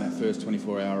car in that first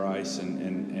 24-hour race, and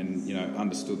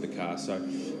understood the car. So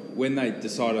when they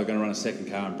decided they were going to run a second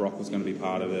car and Brock was going to be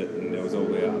part of it, and there was all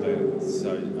the others,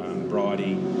 so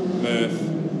Bridie, Murph,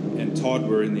 and Todd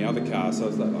were in the other car. So I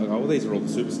was like, oh, well, these are all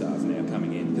the superstars now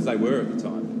coming in, because they were at the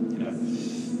time.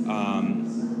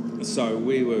 So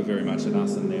we were very much an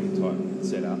us and them type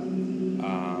setup.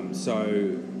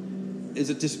 So is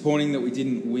it disappointing that we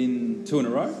didn't win 2 in a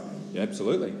row? Yeah,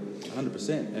 absolutely,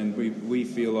 100%. And we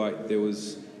feel like there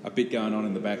was a bit going on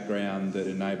in the background that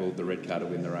enabled the red car to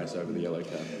win the race over the yellow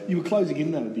car. You were closing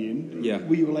in though at the end. Yeah.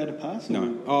 Were you allowed to pass?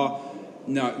 No.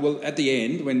 No. Well, at the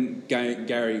end, when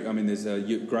Gary, I mean, there's a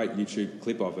great YouTube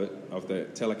clip of it, of the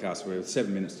telecast, where with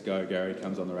 7 minutes to go, Gary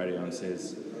comes on the radio and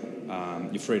says,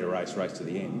 you're free to race to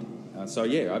the end. So,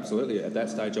 yeah, absolutely. At that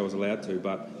stage, I was allowed to.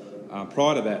 But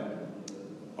prior to that,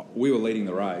 we were leading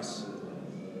the race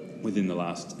within the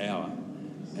last hour.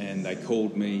 And they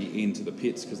called me into the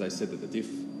pits because they said that the diff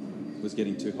was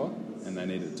getting too hot and they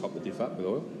needed to top the diff up with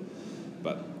oil.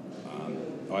 But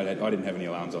I didn't have any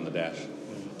alarms on the dash.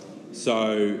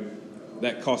 So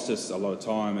that cost us a lot of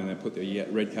time, and they put the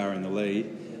red car in the lead.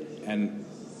 And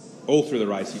all through the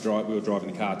race, we were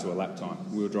driving the car to a lap time.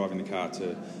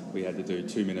 We had to do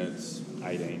 2 minutes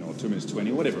 18 or 2 minutes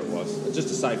 20, whatever it was. Just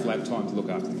a safe lap time to look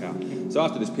after the car. So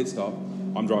after this pit stop,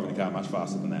 I'm driving the car much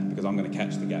faster than that, because I'm going to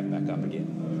catch the gap back up again.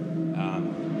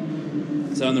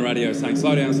 So on the radio saying,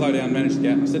 slow down, manage the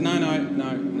gap. I said,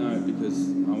 no, because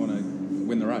I want to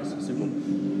win the race. It's simple.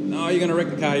 No, you're going to wreck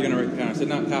the car. I said,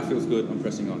 no, car feels good. I'm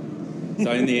pressing on.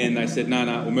 So in the end, they said, no,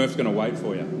 well, Murph's going to wait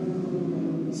for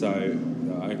you. So,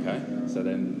 okay. So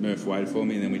then Murph waited for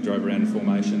me, and then we drove around in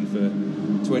formation for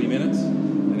 20 minutes.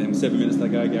 And then 7 minutes they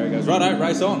go, Gary goes, righto,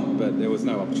 race on. But there was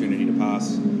no opportunity to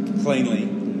pass cleanly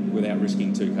without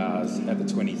risking 2 cars at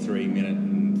the 23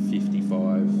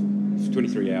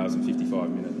 hours and 55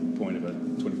 minute point of a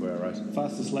 24-hour race.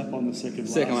 Fastest lap on the second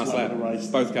last lap of the race.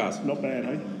 Both cars. Not bad,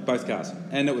 hey? Both cars.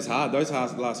 And it was hard. Those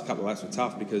last couple of laps were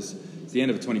tough, because it's the end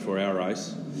of a 24-hour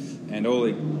race, and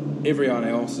everyone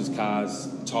else's cars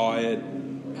tired,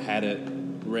 had it,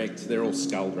 wrecked. They're all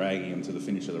skull dragging them to the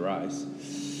finish of the race.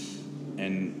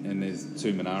 And there's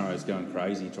 2 Monaros going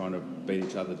crazy trying to beat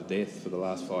each other to death for the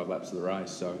last 5 laps of the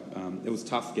race. So it was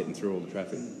tough getting through all the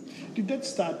traffic. Did that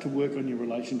start to work on your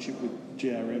relationship with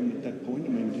GRM at that point? I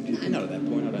mean, did you? Not at that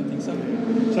point, I don't think so.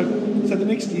 So the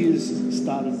next years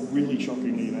started really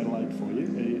shockingly in Adelaide for you.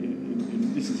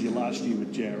 And this is your last year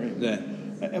with GRM. Yeah.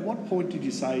 At what point did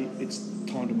you say it's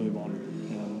time to move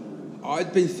on?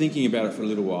 I'd been thinking about it for a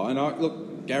little while,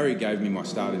 and Gary gave me my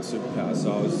start in supercars,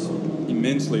 so I was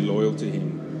immensely loyal to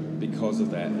him because of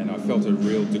that, and I felt a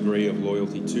real degree of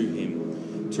loyalty to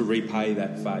him to repay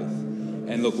that faith.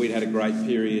 And look, we'd had a great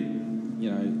period,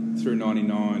 through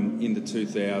 99 into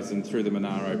 2000, through the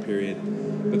Monaro period.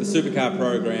 But the supercar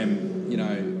program,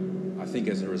 I think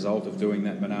as a result of doing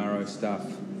that Monaro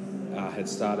stuff, had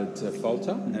started to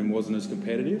falter and wasn't as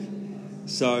competitive.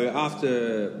 So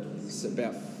after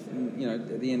about,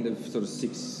 at the end of sort of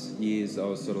 6 years, I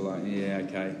was sort of like, yeah,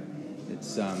 okay,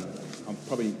 it's I'm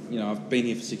probably, I've been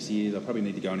here for 6 years. I probably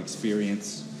need to go and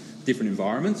experience different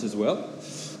environments as well.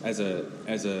 As a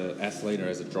athlete or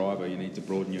as a driver, you need to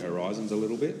broaden your horizons a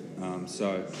little bit.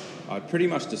 So I pretty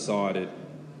much decided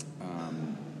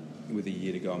with a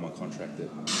year to go on my contract that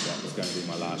was going to be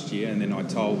my last year. And then I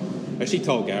told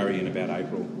Gary in about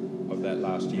April of that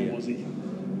last year. What was he?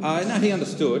 No, he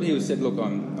understood. He said, look,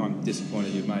 I'm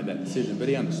disappointed you've made that decision, but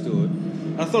he understood.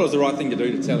 And I thought it was the right thing to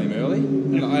do to tell him early.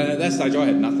 And at that stage, I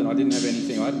had nothing. I didn't have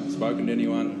anything. I hadn't spoken to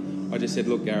anyone. I just said,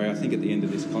 look, Gary, I think at the end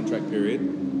of this contract period,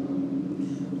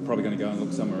 I'm probably going to go and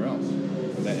look somewhere else.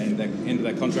 And the end of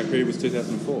that contract period was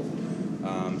 2004.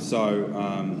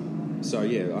 So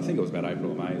yeah, I think it was about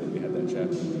April or May that we had that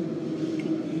chat.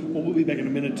 Well, we'll be back in a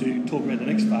minute to talk about the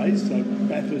next phase. So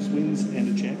Bathurst wins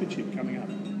and a championship coming up.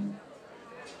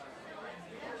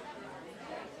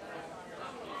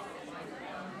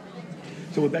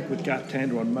 So we're back with Garth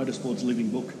Tander on Motorsports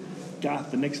Living Book.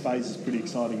 Garth, the next phase is pretty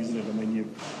exciting, isn't it? I mean,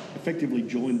 you've effectively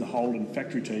joined the Holden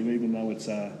factory team, even though it's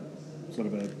sort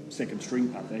of a second string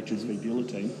part, the HSV dealer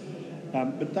team.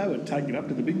 But they were taking it up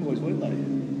to the big boys, weren't they?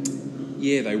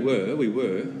 Yeah, they were. We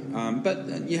were.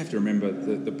 But you have to remember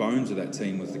the bones of that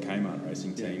team was the Kmart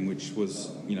racing team, which was,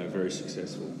 very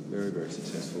successful, very, very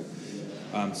successful.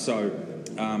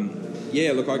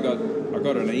 Look, I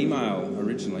got an email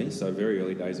originally, so very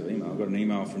early days of email. I got an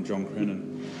email from John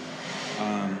Crennan.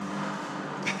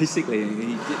 Basically,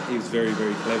 he was very,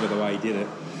 very clever the way he did it.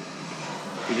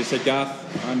 He just said,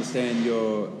 Garth, I understand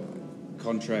your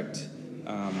contract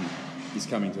is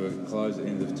coming to a close at the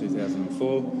end of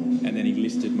 2004, and then he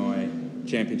listed my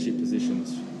championship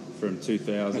positions from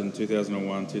 2000,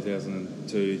 2001,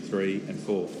 2002, 3 and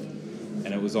 4.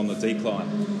 And it was on the decline.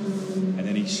 And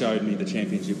then he showed me the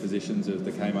championship positions of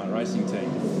the Kmart racing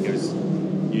team. He goes,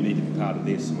 you need to be part of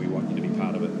this and we want you to be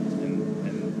part of it.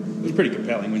 And it was pretty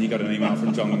compelling when you got an email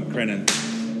from John Crennan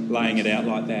laying it out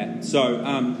like that. So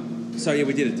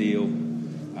we did a deal.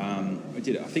 I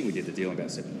think we did the deal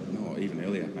about even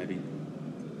earlier, maybe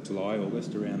July,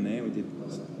 August, around there. We did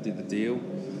the deal.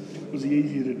 Was he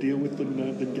easier to deal with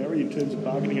than Gary in terms of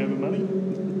bargaining over money?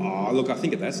 Oh, look, I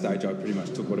think at that stage I pretty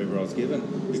much took whatever I was given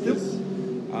because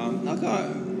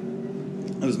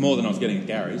it was more than I was getting at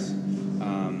Gary's,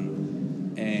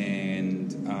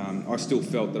 I still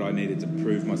felt that I needed to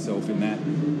prove myself in that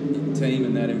team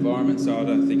and that environment. So I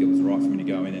don't think it was right for me to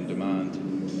go in and demand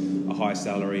a high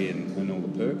salary and all the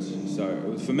perks.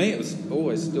 So for me, it was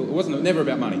always still. It wasn't never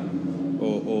about money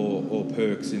or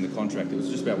perks in the contract. It was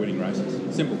just about winning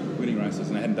races. Simple, winning races,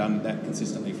 and I hadn't done that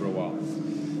consistently for a while.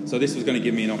 So this was going to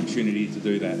give me an opportunity to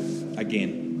do that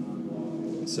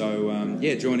again. So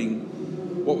joining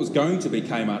what was going to be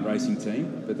Kmart Racing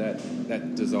Team, but that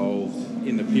dissolved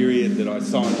in the period that I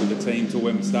signed with the team to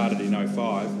when we started in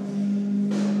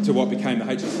 05 to what became the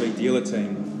HSV dealer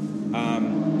team.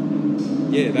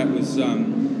 That was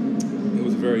it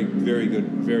was a very, very good,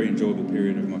 very enjoyable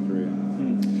period of my career.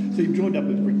 So you've joined up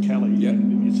with Rick Kelly, yep.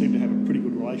 And you seem to have a pretty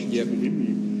good relationship yep. with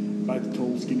him. You're both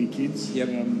tall, skinny kids. Yep.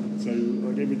 So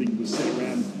like everything was set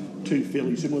around two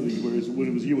fairly similarly, whereas when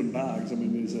it was you and Bargs, I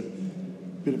mean, there's a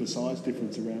bit of a size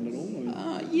difference around it all.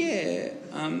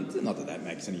 Not that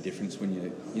makes any difference when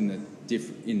you're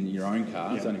in your own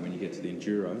car. It's only when you get to the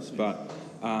Enduros. But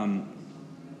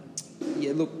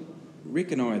look,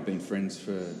 Rick and I had been friends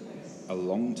for a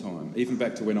long time, even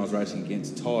back to when I was racing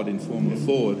against Todd in Formula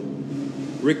Ford.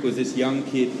 Rick was this young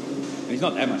kid, and he's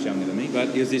not that much younger than me, but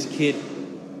he was this kid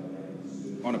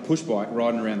on a push bike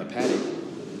riding around the paddock,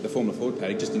 the Formula Ford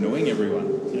paddock, just annoying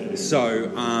everyone. Yeah.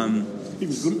 So he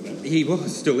was good at that. He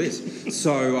was, still is.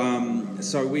 So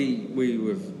we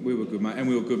were good mates, and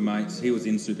we were good mates. He was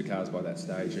in supercars by that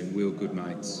stage, and we were good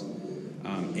mates.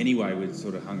 Anyway, we'd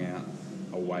sort of hung out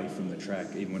away from the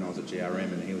track, even when I was at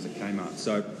GRM and he was at Kmart.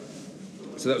 So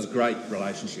that was a great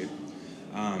relationship,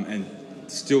 and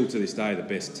still to this day the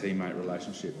best teammate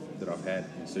relationship that I've had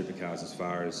in supercars, as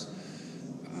far as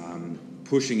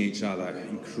pushing each other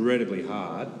incredibly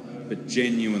hard, but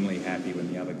genuinely happy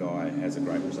when the other guy has a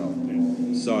great result. That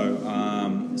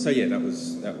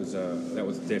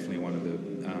was definitely one of the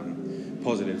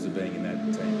positives of being in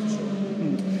that team, for sure.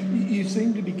 You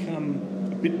seem to become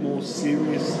a bit more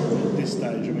serious at this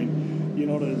stage. I mean, you're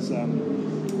not as I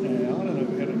don't know how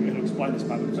to explain this,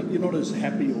 but you're not as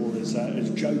happy or as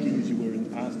joking as you were in the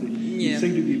past. You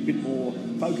seem to be a bit more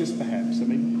focused, perhaps. I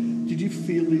mean, did you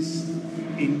feel this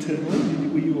internally?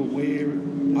 Were you aware?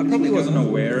 I probably wasn't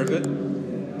aware of it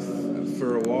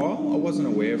for a while. I wasn't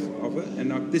aware of it,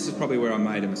 and this is probably where I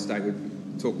made a mistake. We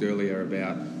talked earlier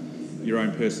about your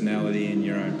own personality and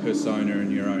your own persona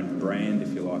and your own brand,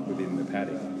 if you like, within the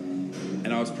paddock.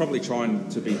 And I was probably trying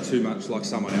to be too much like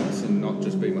someone else and not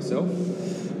just be myself,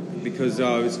 because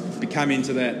I was become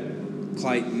into that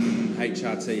Clayton,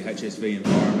 HRT, HSV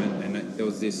environment, and there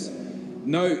was this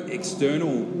no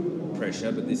external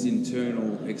pressure, but this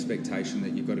internal expectation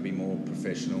that you've got to be more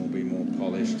professional, be more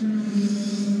polished,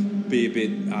 be a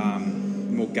bit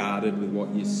more guarded with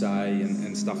what you say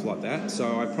and stuff like that.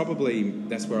 So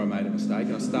that's where I made a mistake,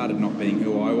 and I started not being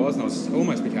who I was, and I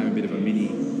almost became a bit of a mini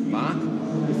Mark,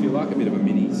 if you like, a bit of a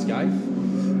mini Scaife,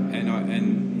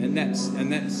 and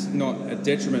that's not a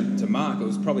detriment to Mark. It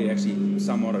was probably actually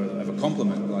somewhat of a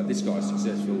compliment. Like, this guy's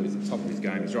successful, he's at the top of his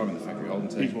game, he's driving the factory Holden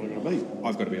team. He's what I'm going to be.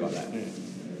 I've got to be like that. Yeah.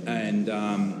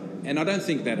 And I don't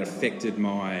think that affected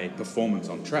my performance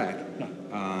on track. No.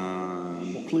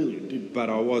 Or clearly it did.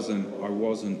 But I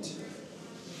wasn't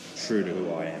true to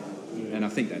who I am. Yeah. And I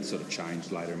think that sort of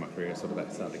changed later in my career, sort of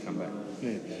that started to come back.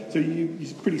 Yeah. So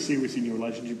you're pretty serious in your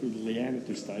relationship with Leanne at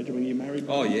this stage. I mean, you're married?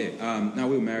 Oh, yeah. No,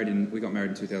 we got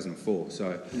married in 2004.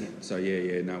 So,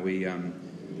 no,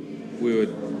 we were,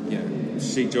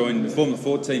 she formed the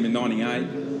Ford team in 98.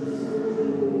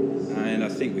 And I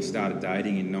think we started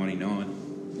dating in 99.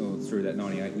 Or through that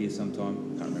 98 year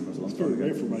sometime. Can't remember, it was a long It's time very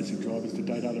ago. rare for racing drivers to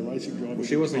date other racing drivers. Well,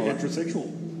 she wasn't heterosexual.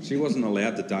 She wasn't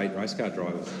allowed to date race car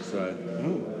drivers. So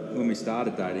when we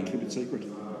started dating, Keep it secret.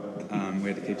 we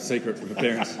had to keep it secret from her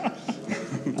parents.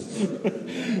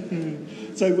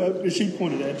 So has she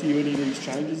pointed out to you any of these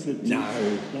changes? That No.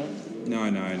 No?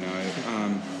 No.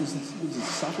 Was it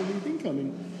subtle, do you think? I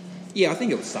mean... Yeah, I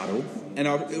think it was subtle. And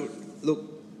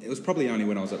it was probably only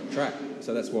when I was at the track.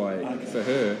 So that's why, for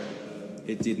her,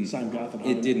 it didn't. Same Garth at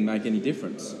home. It didn't make any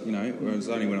difference, Whereas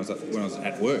only when I was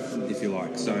at work, if you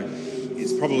like. So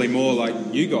it's probably more like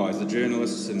you guys, the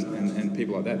journalists and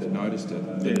people like that noticed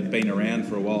it, that had been around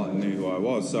for a while and knew who I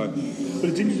was. So, but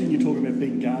it's interesting you talk about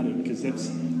being guarded, because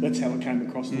that's how it came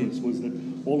across to us, was that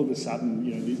all of a sudden,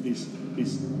 this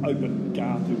open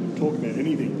Garth who would talk about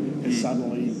anything has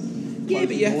suddenly. Yeah,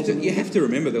 but you have to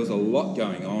remember there was a lot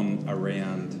going on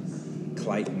around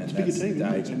Clayton at that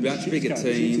stage. Much bigger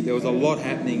team. There was a lot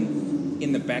happening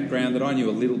in the background that I knew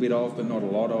a little bit of, but not a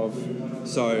lot of.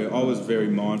 So I was very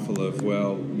mindful of,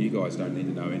 you guys don't need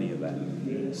to know any of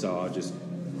that. So I just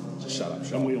shut up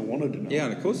shop. And we all wanted to know. Yeah,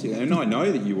 and of course you. And I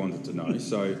know that you wanted to know.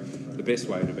 So the best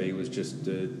way to be was just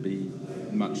to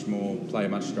play a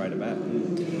much straighter bat.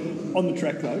 On the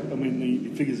track, though, I mean,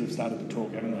 the figures have started to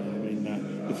talk, haven't they? I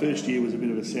mean, the first year was a bit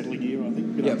of a settling year, I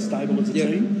think, a bit unstable as a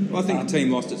team. Well, I think the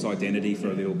team lost its identity for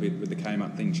a little bit with the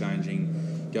Kmart thing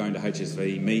changing, going to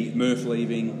HSV, Murph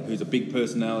leaving, who's a big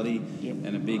personality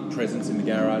and a big presence in the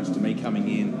garage, to me coming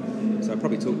in. So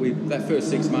probably that first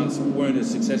 6 months weren't as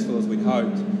successful as we'd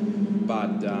hoped,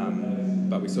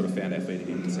 but we sort of found our feet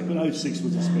again. But 06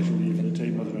 was a special year for the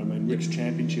team, wasn't it? I mean, Rick's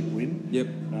championship win. Yep.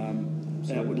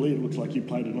 Outwardly, it looks like you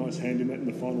played a nice hand in that in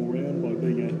the final round by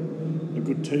being a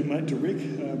good teammate to Rick.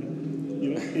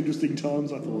 Interesting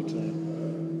times, I thought.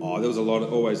 There was a lot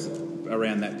of, always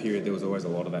around that period. There was always a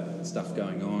lot of that stuff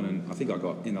going on, and I think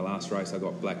in the last race I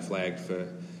got black flagged for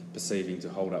perceiving to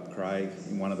hold up Craig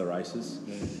in one of the races,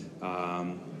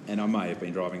 and I may have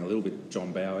been driving a little bit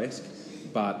John Bowe-esque,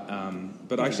 but I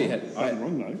actually had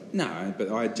wrong though. No, but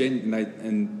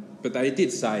But they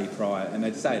did say prior, and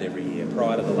they'd say it every year,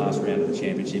 prior to the last round of the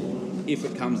championship, if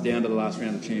it comes down to the last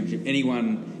round of the championship,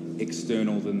 anyone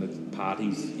external than the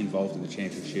parties involved in the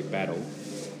championship battle,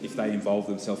 if they involve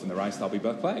themselves in the race, they'll be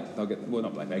black flagged. They'll get,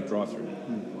 not black flagged, drive through.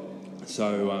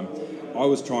 So I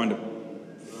was trying to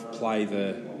play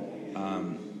the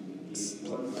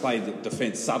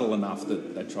defence subtle enough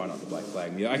that they'd try not to black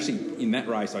flag me. Actually, in that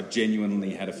race, I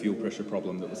genuinely had a fuel pressure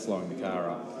problem that was slowing the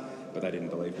car up. But they didn't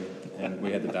believe me, and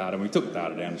we had the data, and we took the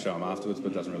data down to show them afterwards,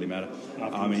 but it doesn't really matter.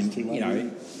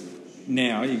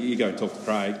 Now you go talk to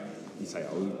Craig, you say,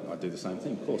 I do the same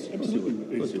thing, of course. Absolutely.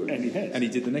 Of course you would. And he has. And he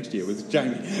did the next year with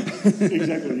Jamie.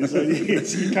 Exactly. So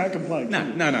yes, you can't complain.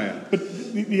 No. But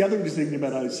the other interesting thing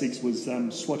about 06 was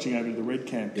swatching over to the Red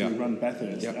Camp to run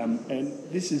Bathurst. Yep. And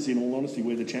this is, in all honesty,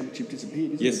 where the championship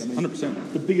disappeared, isn't yes, it?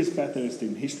 100%. The biggest Bathurst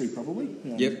in history, probably.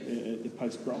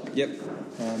 Post-Grok. Yep.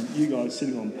 You guys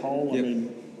sitting on pole, Yep. I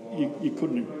mean, you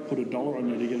couldn't have put $1 on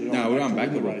you to get it on. No, we're the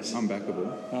unbackable. race.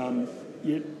 Unbackable.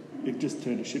 Yet it just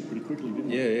turned to shit pretty quickly,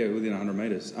 didn't it? Yeah, within 100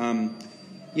 metres.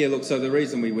 Look, so the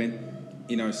reason we went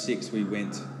in 06, we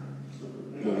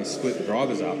split the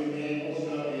drivers up,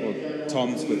 or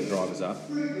Tom split the drivers up,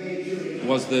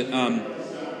 was that,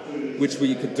 which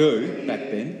we could do back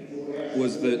then,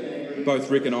 was that both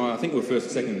Rick and I think we were first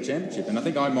and second in the championship, and I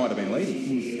think I might have been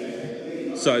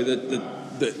leading. So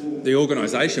the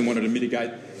organisation wanted to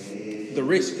mitigate the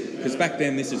risk, because back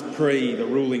then this is pre the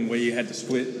ruling where you had to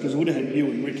split. Because we would have had you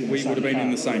and Rick in the same car. We would have been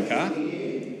in the same car.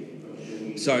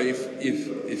 So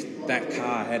if that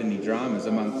car had any dramas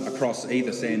across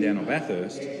either Sandown or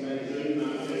Bathurst,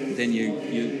 then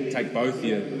you take both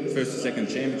your first and second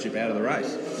championship out of the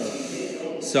race.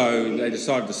 So they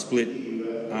decided to split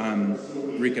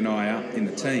Rick and I up in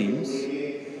the teams.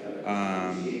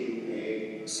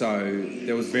 So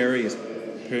there was various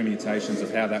permutations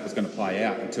of how that was going to play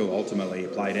out until ultimately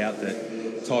it played out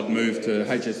that Todd moved to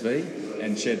HSV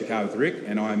and shared the car with Rick,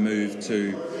 and I moved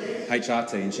to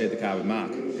HRT and shared the car with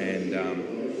Mark.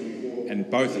 And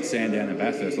both at Sandown and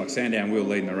Bathurst, like Sandown, we were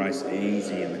leading the race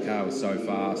easy and the car was so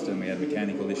fast and we had a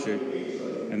mechanical issue.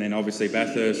 And then obviously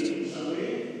Bathurst,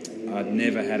 I'd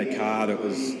never had a car that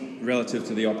was relative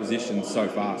to the opposition so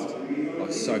fast.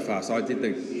 Like, so fast. I did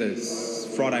the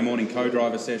Friday morning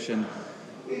co-driver session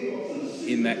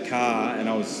in that car, and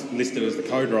I was listed as the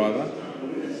co-driver,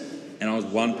 and I was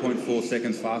 1.4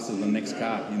 seconds faster than the next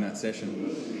car in that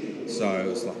session. So it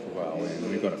was like, well, man,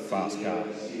 we've got a fast car.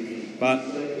 But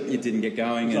it didn't get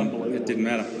going, and it didn't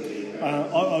matter.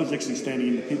 I was actually standing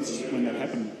in the pits when that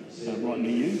happened, right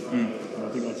near you. I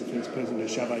think I was the first person to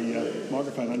shove a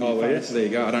microphone under your face. Yes, there you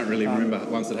go. I don't really remember.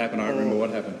 Once it happened, I don't remember what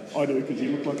happened. I do, because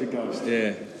you look like a ghost.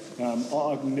 Yeah.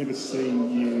 I've never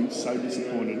seen you so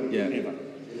disappointed, ever.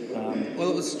 Well,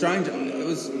 it was strange. It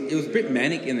was a bit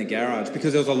manic in the garage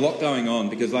because there was a lot going on.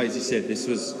 Because, like you said, this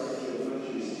was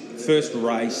first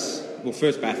race, well,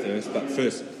 first Bathurst, but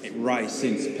first race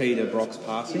since Peter Brock's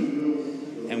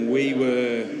passing, and we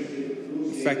were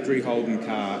factory Holden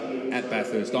car at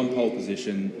Bathurst on pole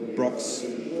position, Brock's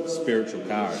spiritual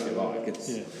car, if you like.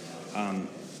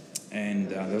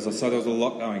 There was a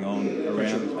lot going on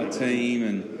around a team,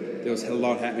 and there was a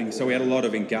lot happening. So we had a lot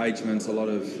of engagements, a lot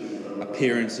of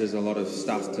appearances, a lot of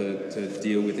stuff to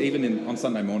deal with, even on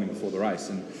Sunday morning before the race.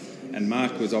 And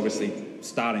Mark was obviously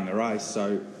starting the race,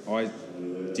 so I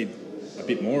did a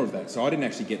bit more of that. So I didn't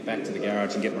actually get back to the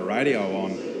garage and get my radio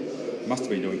on. Must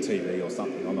have been doing TV or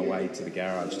something on the way to the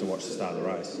garage to watch the start of the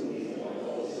race.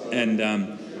 And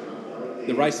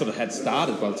the race sort of had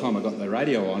started by the time I got the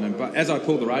radio on. But as I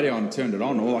pulled the radio on and turned it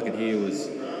on, all I could hear was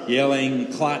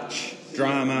yelling, clutch,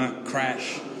 drama,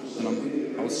 crash. And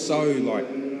I was so,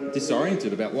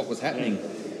 disoriented about what was happening.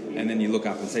 And then you look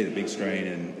up and see the big screen,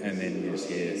 and then you just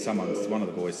hear one of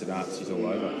the boys said, she's all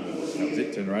over. And that was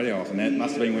it, turned the radio off. And that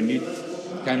must have been when you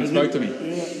came and spoke to me.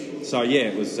 Yeah. So, yeah,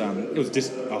 it was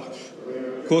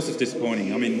of course it's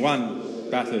disappointing. I mean, one,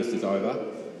 Bathurst is over,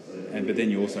 but then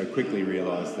you also quickly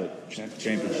realise that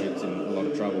Championship's in a lot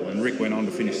of trouble. And Rick went on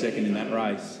to finish second in that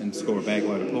race and score a bag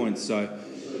load of points. So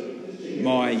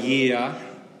my year,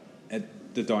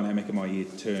 the dynamic of my year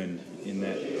turned in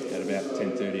that at about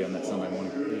 10:30 on that Sunday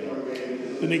morning.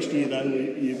 Yeah. The next year, though,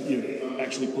 you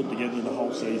actually put together the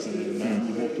whole season, and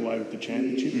you walked away with the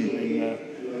championship.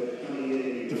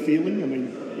 And the feeling, I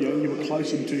mean, you were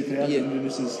close in 2000, and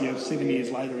this is 7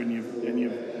 years later, and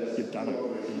you've done it.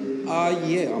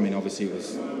 I mean, obviously it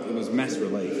was mass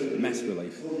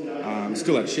relief.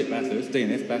 Still had shit Bathurst,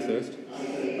 DNF Bathurst.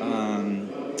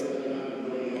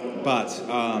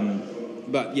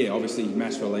 But yeah, obviously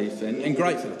mass relief and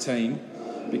great for the team,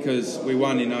 because we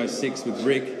won in 06 with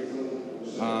Rick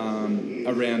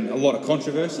around a lot of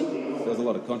controversy. There was a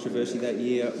lot of controversy that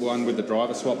year. One with the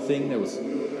driver swap thing. There was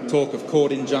talk of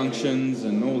court injunctions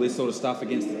and all this sort of stuff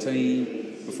against the team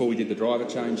before we did the driver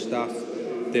change stuff.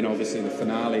 Then obviously the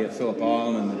finale at Phillip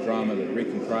Island and the drama that Rick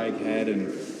and Craig had,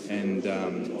 and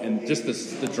just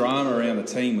the drama around the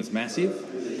team was massive.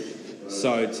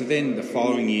 So to then the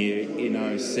following year in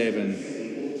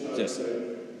 07, just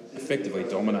effectively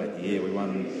dominate the year. We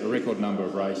won a record number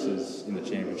of races in the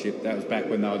championship. That was back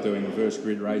when they were doing reverse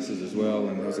grid races as well,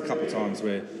 and there was a couple of times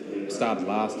where we started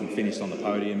last and finished on the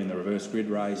podium in the reverse grid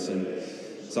race, and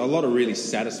so a lot of really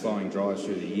satisfying drives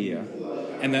through the year.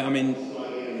 And I mean,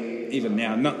 even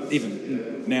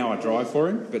now I drive for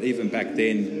him, but even back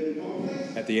then,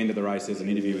 at the end of the race, there's an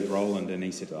interview with Roland, and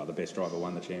he said, the best driver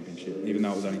won the championship, even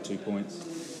though it was only 2 points.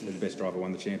 The best driver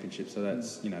won the championship, so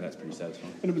that's pretty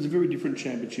satisfying. And it was a very different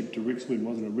championship to Rick's win,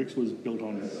 wasn't it? Rick's was built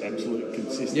on absolute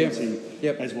consistency,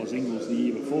 as was Ingles the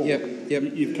year before.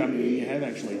 You've come in and you have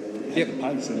actually had the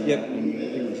pace, and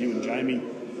it was you and Jamie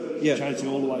chasing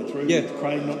all the way through, with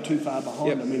Craig not too far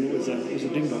behind. I mean, it was a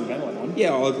ding-dong battle at one.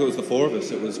 Yeah, it was the four of us.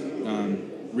 It was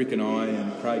Rick and I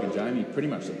and Craig and Jamie pretty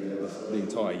much the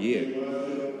entire year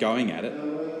going at it.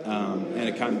 And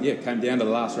it came down to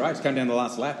the last race, came down to the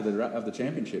last lap of the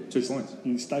championship, 2 points.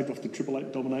 You staved off the Triple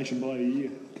Eight domination by a year.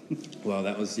 Well,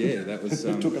 that was took it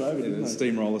over, didn't the they?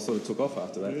 steamroller sort of took off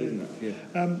after that, didn't it?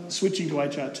 Yeah. Switching to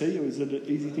HRT, was it an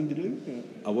easy thing to do?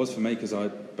 It was for me, because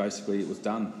it was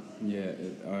done. Yeah,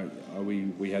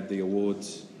 we had the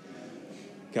awards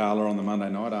gala on the Monday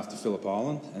night after Phillip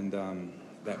Island, and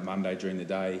that Monday during the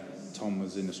day, Tom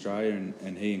was in Australia,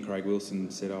 and he and Craig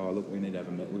Wilson said, look, we want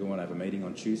to have a meeting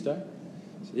on Tuesday.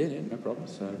 I said, yeah, no problem.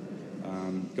 So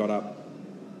got up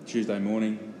Tuesday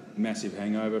morning, massive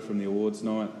hangover from the awards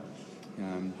night.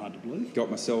 Hard to believe. Got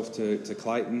myself to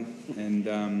Clayton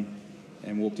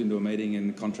and walked into a meeting, and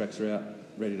the contracts were out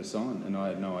ready to sign, and I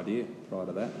had no idea prior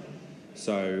to that.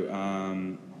 So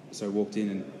walked in,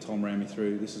 and Tom ran me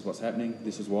through, this is what's happening,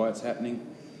 this is why it's happening.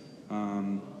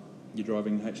 You're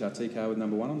driving an HRT car with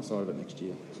number 1 on the side of it next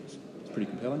year. It's pretty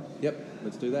compelling. Yep,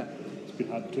 let's do that. It's a bit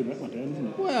hard to turn that one down, isn't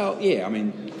it? Well, yeah, I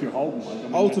mean, If you're holding one, I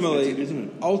mean, ultimately, that's it, isn't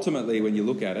it? ultimately, when you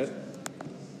look at it,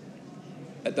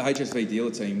 at the HSV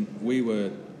dealer team, we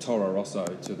were Toro Rosso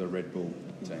to the Red Bull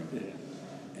team. Yeah.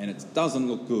 And it doesn't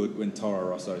look good when Toro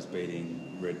Rosso's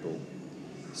beating Red Bull.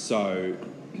 So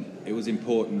it was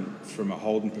important from a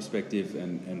Holden perspective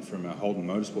and from a Holden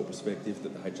Motorsport perspective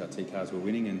that the HRT cars were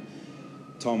winning, and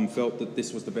Tom felt that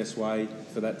this was the best way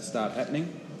for that to start happening.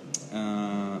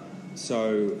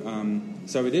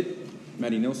 So we did.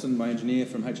 Matty Nilsson, my engineer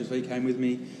from HSV, came with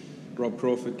me. Rob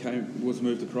Crawford was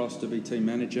moved across to be team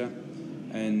manager,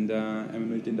 and we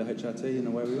moved into HRT, and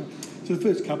away we went. So the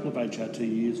first couple of HRT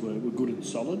years were good and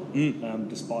solid,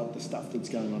 despite the stuff that's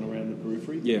going on around the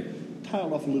periphery. Yeah.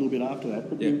 Tailed off a little bit after that,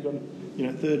 but Yeah. you've got,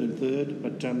 third and third,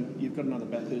 but you've got another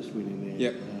Bathurst win in there.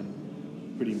 Yep.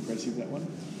 Pretty impressive, that one.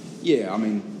 Yeah, I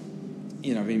mean,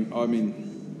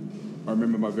 I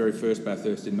remember my very first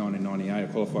Bathurst in 1998. I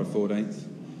qualified 14th,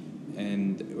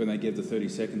 and when they gave the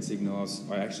 30-second signal,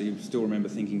 I actually still remember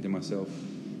thinking to myself,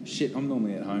 shit, I'm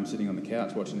normally at home sitting on the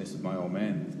couch watching this with my old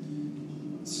man.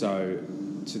 So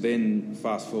to then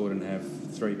fast forward and have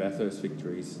 3 Bathurst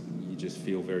victories, you just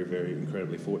feel very, very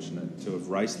incredibly fortunate to have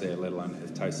raced there, let alone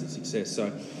have tasted success.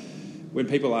 So when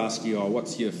people ask you,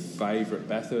 what's your favourite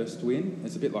Bathurst win?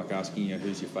 It's a bit like asking you,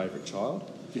 who's your favourite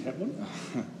child? Do you have one?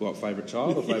 What, favourite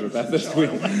child or favourite Bathurst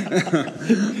win?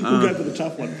 We'll go for the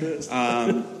tough one first.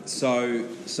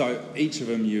 So each of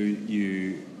them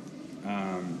you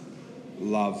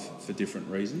love for different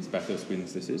reasons. Bathurst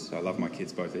wins, this is. I love my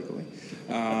kids both equally.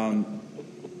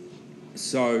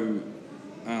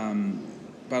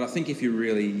 But I think if you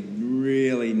really,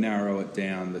 really narrow it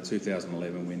down, the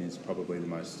 2011 win is probably the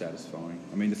most satisfying.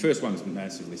 I mean, the first one's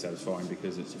massively satisfying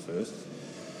because it's your first.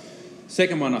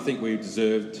 Second one, I think we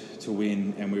deserved to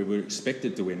win, and we were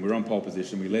expected to win. We were on pole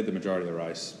position. We led the majority of the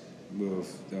race. We were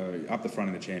up the front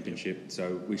in the championship,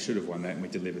 so we should have won that, and we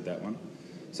delivered that one.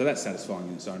 So that's satisfying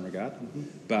in its own regard. Mm-hmm.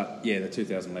 But, yeah, the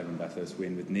 2011 Bathurst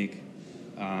win with Nick.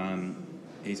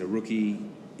 He's a rookie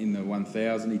in the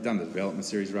 1000. He'd done the development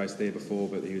series race there before,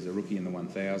 but he was a rookie in the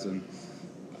 1000.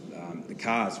 The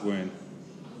cars weren't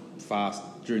fast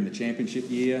during the championship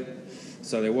year,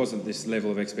 so there wasn't this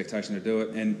level of expectation to do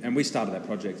it. And we started that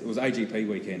project. It was AGP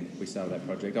weekend we started that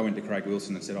project. I went to Craig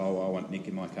Wilson and said, I want Nick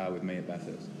in my car with me at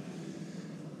Bathurst.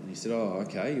 And he said,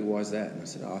 okay, why is that? And I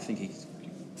said, I think he's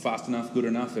fast enough, good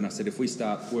enough. And I said, if we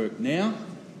start work now,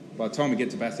 by the time we get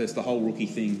to Bathurst, the whole rookie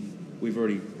thing, we've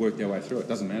already worked our way through it. It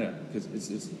doesn't matter because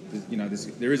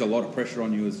there is a lot of pressure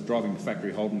on you as driving the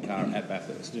factory Holden car at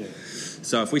Bathurst. Yeah.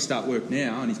 So if we start work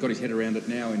now and he's got his head around it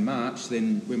now in March,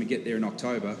 then when we get there in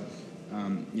October,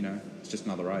 it's just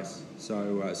another race.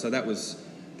 So that was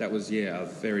a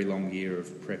very long year of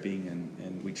prepping,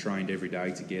 and we trained every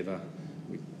day together.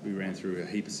 We ran through a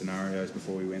heap of scenarios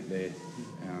before we went there,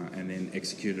 and then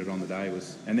executed on the day.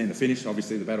 And then the finish,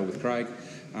 obviously the battle with Craig.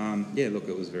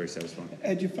 It was very satisfying.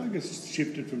 Had your focus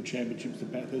shifted from championships to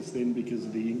Bathurst then because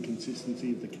of the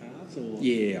inconsistency of the cars? Or?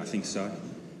 Yeah, I think so.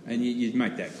 And you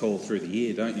make that call through the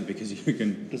year, don't you? Because you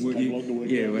can... Doesn't take long to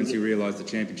work out, once you realise the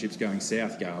championship's going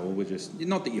south, we're just...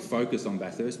 Not that you're focused on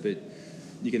Bathurst, but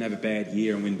you can have a bad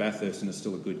year and win Bathurst and it's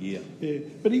still a good year. Yeah,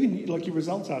 but even, your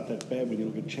results aren't that bad when you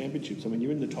look at championships. I mean,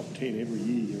 you're in the top 10 every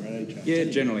year, you're at HRT. Yeah,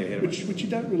 generally ahead of which you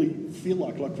don't really feel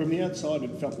like. Like, from the outside,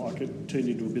 it felt like it turned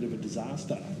into a bit of a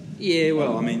disaster. Yeah,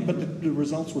 well, I mean... But the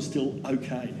results were still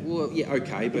okay. Well, yeah,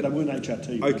 okay, but... they weren't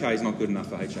HRT. Okay is not good enough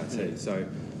for HRT, yeah. So...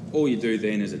 All you do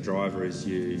then as a driver is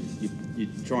you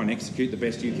try and execute the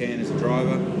best you can as a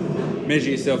driver, measure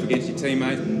yourself against your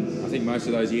teammate. I think most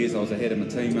of those years I was ahead of my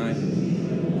teammate,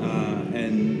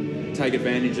 and take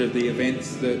advantage of the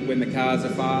events that when the cars are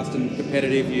fast and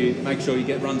competitive, you make sure you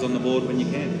get runs on the board when you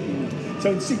can.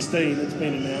 So in 16, it's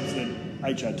been announced that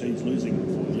HRT's losing,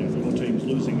 your team's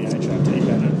losing the HRT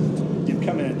banner. You've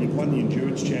come out and you've won the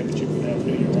Endurance Championship without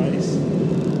doing a race,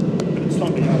 but it's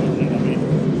time to go, isn't it? I mean...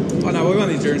 Oh no, we won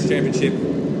the Endurance Championship.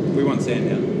 We won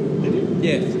Sandown. Did you?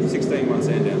 Yeah, 16 won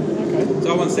Sandown. Okay.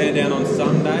 So I won Sandown on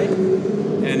Sunday,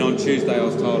 and on Tuesday I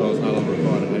was told I was no longer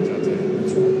required at HRT.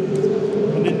 That's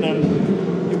right. And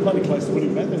then you're bloody close to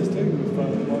winning Bathurst too, if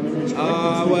my memory is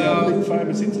correct. That's the big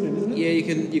famous incident, isn't it? Yeah,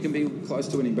 you can be close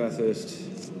to winning Bathurst.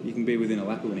 You can be within a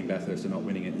lap of winning Bathurst and not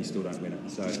winning it, and you still don't win it.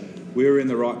 So we were in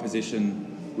the right position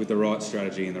with the right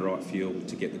strategy and the right fuel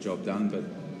to get the job done, but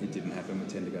it didn't happen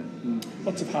with 10 to go.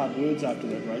 Lots of hard words after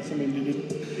that race. I mean,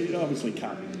 it obviously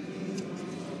cut.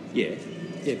 Yeah,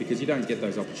 because you don't get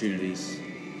those opportunities.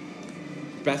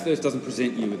 Bathurst doesn't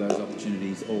present you with those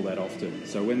opportunities all that often.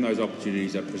 So when those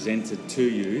opportunities are presented to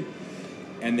you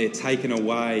and they're taken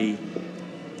away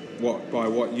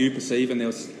what you perceive, and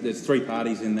there's three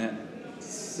parties in that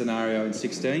scenario in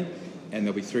 16, and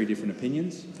there'll be three different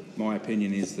opinions. My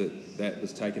opinion is that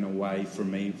was taken away from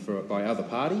me by other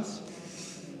parties.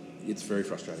 It's very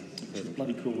frustrating. It's a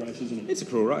bloody cruel race, isn't it? It's a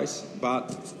cruel race, but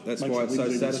that's why it's so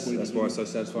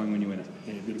satisfying when you win it.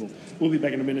 Yeah, beautiful. We'll be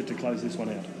back in a minute to close this one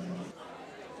out.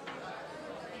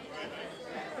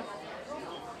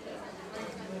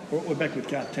 We're back with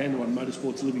Garth Tander on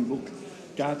Motorsports Living Book.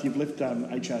 Garth, you've left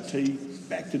HRT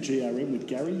back to GRM with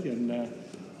Gary, and a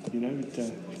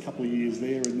couple of years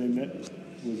there, and then that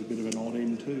was a bit of an odd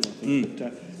end too, I think.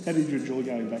 But how did you enjoy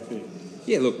going back there?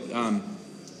 Yeah, look,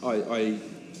 I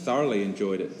thoroughly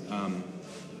enjoyed it.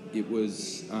 It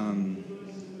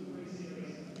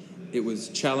was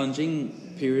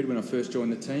challenging period when I first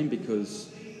joined the team because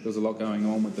there was a lot going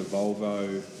on with the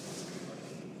Volvo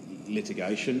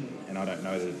litigation, and I don't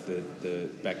know the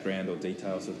background or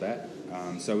details of that.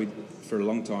 So for a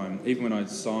long time, even when I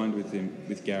signed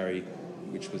with Gary,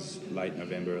 which was late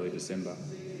November, early December,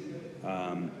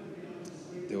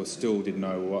 didn't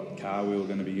know what car we were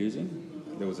going to be using.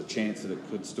 There was a chance that it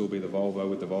could still be the Volvo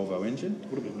with the Volvo engine.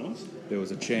 Would have been nice. There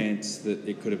was a chance that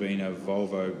it could have been a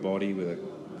Volvo body with a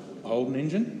Holden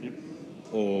engine, yep,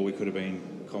 or we could have been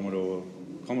Commodore.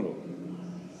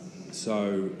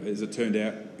 So as it turned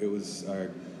out, it was a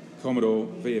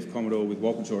VF Commodore with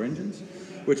Walkinshaw engines,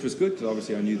 which was good because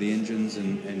obviously I knew the engines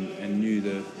and knew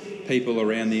the people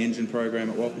around the engine program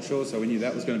at Walkinshaw, so we knew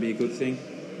that was going to be a good thing.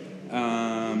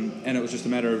 And it was just a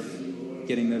matter of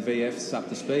getting the VFs up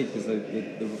to speed because the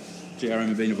GRM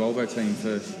had been a Volvo team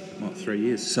for 3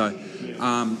 years. So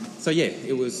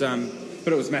it was,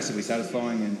 but it was massively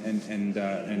satisfying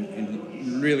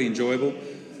and really enjoyable.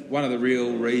 One of the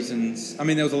real reasons, I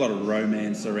mean, there was a lot of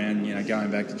romance around,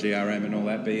 going back to GRM and all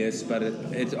that BS, but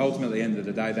it ultimately, end of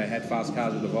the day, they had fast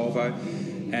cars with the Volvo,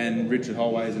 and Richard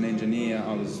Holway as an engineer,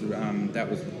 that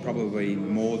was probably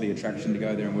more the attraction to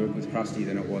go there and work with Krusty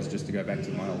than it was just to go back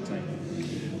to my old team.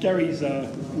 Gary's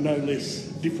no less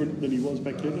different than he was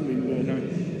back then. I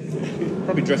mean,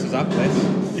 probably dresses up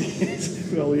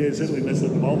less. Well, yeah, certainly less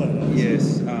than the Volvo.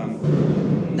 Yes.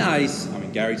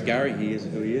 Gary's Gary. He is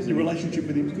who he is. Your relationship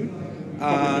with him's good?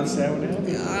 Sour now?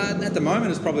 At the moment,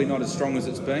 it's probably not as strong as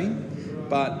it's been.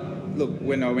 But look,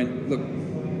 when I went,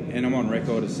 and I'm on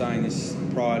record as saying this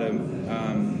prior to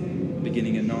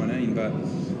beginning in 19, but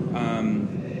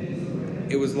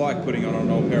it was like putting on an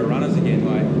old pair of runners again.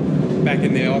 Like back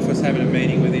in the office, having a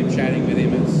meeting with him, chatting with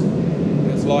him.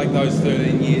 It's like those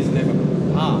 13 years never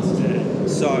passed. Yeah.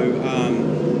 So,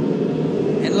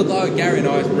 and look, Gary and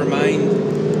I remained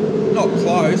not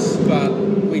close, but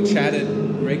we chatted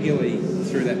regularly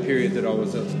through that period that I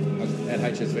was at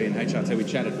HSV and HRT. We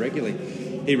chatted regularly.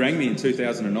 He rang me in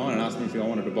 2009 and asked me if I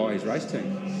wanted to buy his race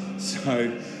team.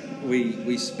 So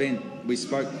we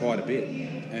spoke quite a bit,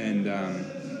 and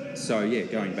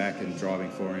going back and driving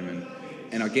for him,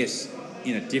 and I guess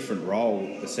in a different role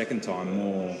the second time,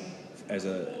 more as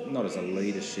not as a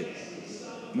leadership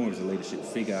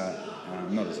figure.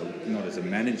 Not as a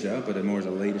manager, but more as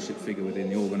a leadership figure within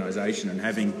the organisation, and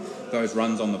having those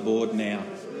runs on the board now,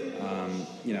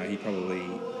 he probably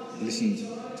listened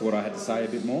to what I had to say a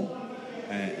bit more.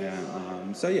 I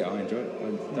enjoyed it. I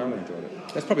thoroughly enjoyed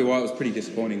it. That's probably why it was pretty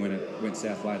disappointing when it went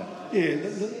south later. Yeah,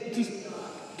 just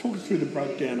talk us through the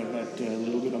breakdown of that a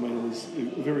little bit. I mean, it was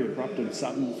very abrupt and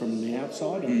sudden from the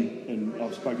outside, and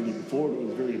I've spoken to you before, it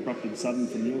was very abrupt and sudden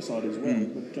from your side as well.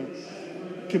 But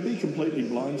to be completely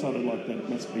blindsided like that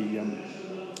must be a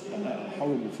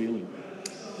horrible feeling.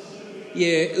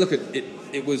 Yeah, look,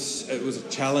 it was a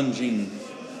challenging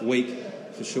week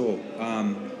for sure.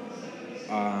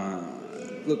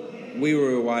 Look, we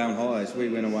were away on holidays. We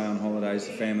went away on holidays,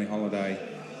 a family holiday,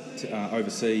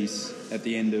 overseas at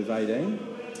the end of 18.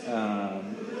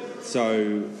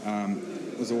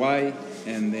 Was away,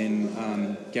 and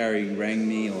then Gary rang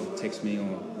me or texted me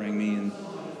or rang me, and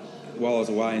while I was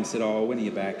away, and said, "Oh, when are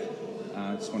you back?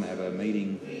 I just want to have a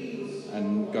meeting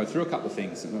and go through a couple of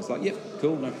things." And I was like, "Yep,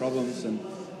 cool, no problems." And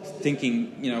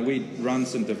thinking, we'd run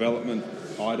some development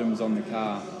items on the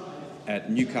car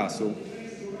at Newcastle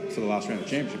for the last round of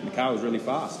the championship, and the car was really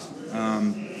fast.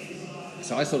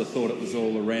 So I sort of thought it was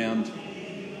all around,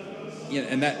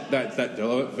 and that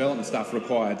development stuff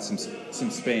required some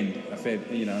spend,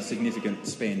 a significant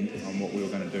spend on what we were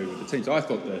going to do with the team. So I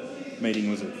thought the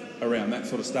meeting was around that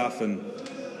sort of stuff, and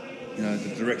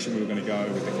the direction we were going to go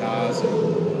with the cars,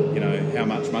 and how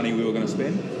much money we were going to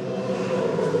spend.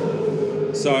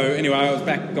 So anyway,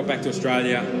 got back to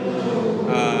Australia,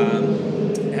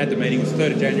 had the meeting. It was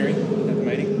 3rd of January. Had the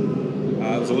meeting.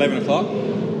 It was 11 o'clock.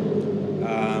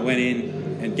 Went in,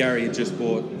 and Gary had just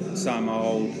bought some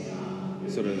old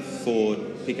sort of Ford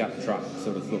pickup truck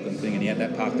sort of looking thing, and he had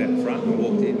that parked out in front, and I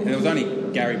walked in, and it was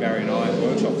only Gary, Barry and I at the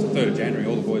workshop. It was the 3rd of January,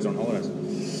 all the boys are on holidays.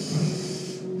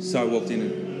 So I walked in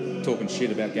and talking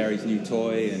shit about Gary's new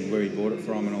toy and where he bought it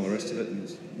from and all the rest of it, and it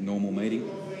was a normal meeting.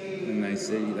 And they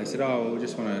said, oh, well, we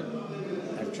just want to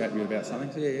have a chat with you about something.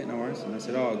 I said, yeah, no worries. And they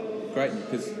said, oh, great,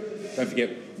 because don't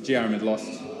forget, GRM had lost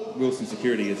Wilson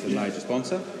Security as a major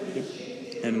sponsor. Yep.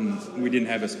 And we didn't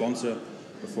have a sponsor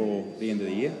before the end of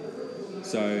the year.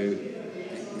 So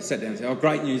I sat down and said, oh,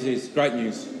 great news. We've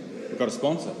got a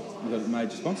sponsor. We've got a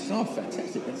major sponsor. Oh,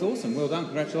 fantastic. That's awesome. Well done.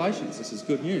 Congratulations. This is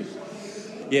good news.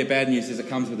 Yeah, bad news is it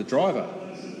comes with a driver.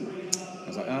 I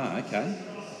was like, okay.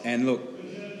 And look,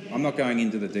 I'm not going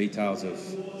into the details of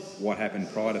what happened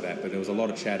prior to that, but there was a lot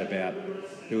of chat about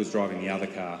who was driving the other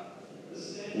car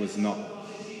was not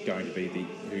going to be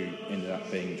who ended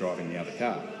up being driving the other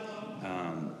car.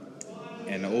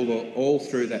 And all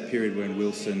through that period when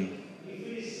Wilson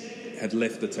had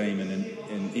left the team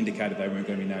and indicated they weren't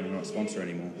going to be naming the right sponsor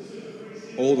anymore,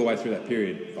 all the way through that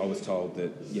period, I was told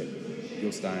that, yeah,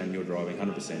 you're staying, you're driving,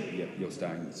 100%, yeah, you're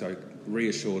staying. So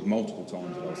reassured multiple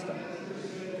times that I was staying.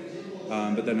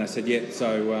 But then they said, yeah,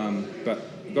 so, but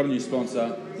we've got a new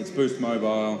sponsor, it's Boost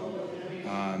Mobile,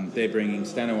 they're bringing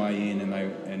Stanaway in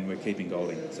and we're keeping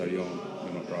Golding, so you're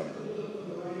not driving.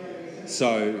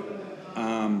 So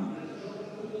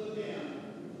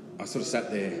I sort of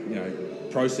sat there,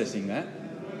 processing that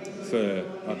for,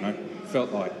 I don't know,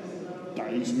 felt like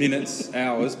Days. Minutes,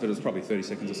 hours, but it was probably 30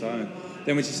 seconds or so. And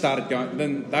then when she started going,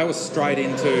 then they were straight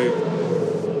into,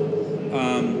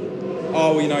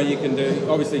 you can do,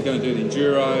 obviously you're going to do the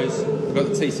Enduros, we've got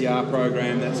the TCR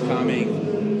program that's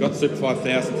coming, we've got the Super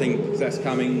 5000 thing that's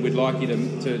coming, we'd like you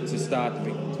to start,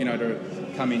 to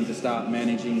come in to start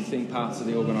managing parts of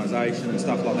the organisation and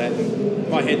stuff like that. And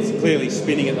my head's clearly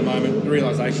spinning at the moment, the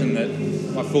realisation that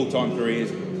my full-time career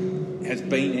has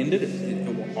been ended.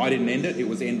 I didn't end it, it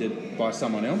was ended by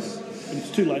someone else. And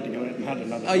it's too late to go out and hunt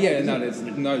another. Oh yeah, no, there's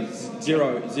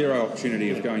zero opportunity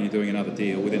of going and doing another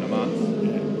deal within a month.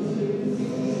 Yeah.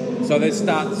 So they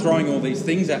start throwing all these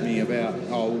things at me about,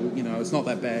 it's not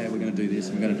that bad, we're going to do this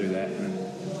and we're going to do that.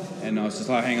 And I was just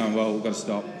like, hang on, well, we've got to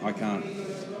stop. I can't.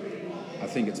 I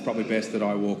think it's probably best that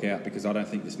I walk out because I don't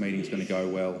think this meeting's going to go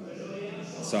well.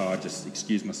 So I just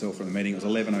excused myself from the meeting. It was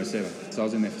 11:07, so I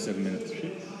was in there for 7 minutes.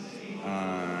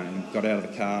 Got out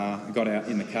in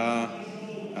the car,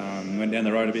 went down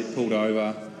the road a bit, pulled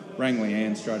over, rang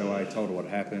Leanne straight away, told her what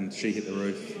happened. She hit the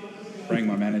roof. Rang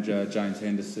my manager, James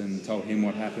Henderson, told him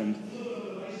what happened.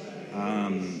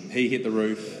 He hit the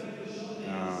roof.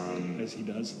 As he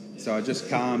does. So I just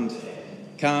calmed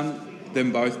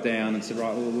them both down and said,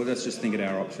 right, well, let's just think of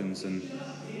our options, and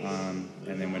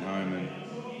then went home, and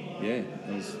yeah,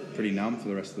 it was pretty numb for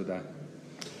the rest of the day.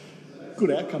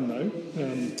 Good outcome though.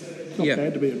 It's not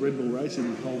bad to be at Red Bull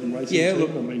Racing, Holden Racing. Yeah, look,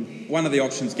 one of the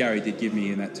options Gary did give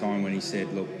me in that time when he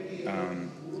said, look,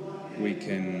 you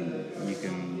can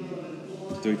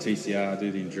do TCR,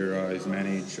 do the Enduros,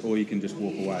 manage, or you can just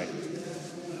walk away.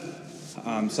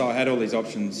 So I had all these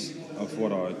options of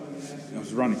what I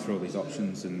was running through all these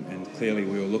options, and clearly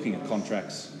we were looking at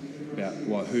contracts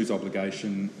about whose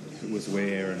obligation was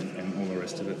where and all the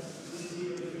rest of it.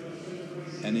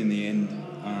 And in the end,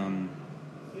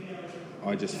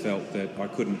 I just felt that I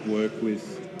couldn't work with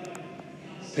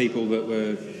people that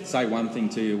were say one thing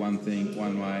to you, one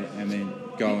way, and then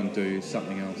go and do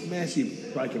something else.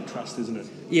 Massive break of trust, isn't it?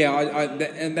 Yeah,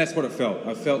 and that's what it felt.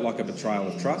 I felt like a betrayal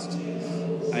of trust,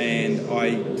 and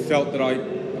I felt that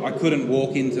I couldn't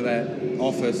walk into that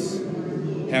office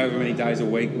however many days a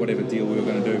week, whatever deal we were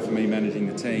going to do for me managing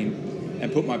the team,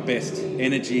 and put my best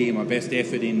energy and my best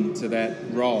effort into that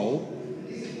role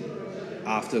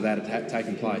after that had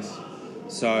taken place.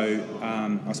 So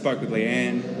I spoke with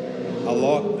Leanne a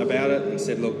lot about it and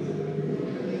said, look,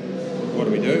 what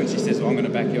do we do? And she says, well, I'm going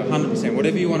to back you 100%.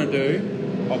 Whatever you want to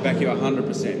do, I'll back you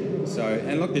 100%. So,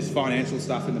 and look, there's financial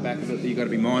stuff in the back of it that you've got to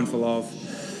be mindful of.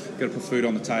 You've got to put food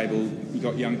on the table. You've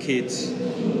got young kids.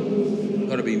 You've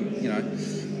got to be,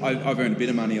 I've earned a bit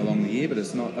of money along the year, but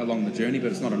it's not along the journey,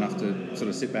 but it's not enough to sort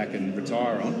of sit back and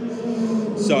retire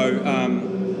on. So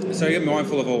you get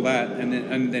mindful of all that,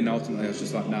 and then ultimately I was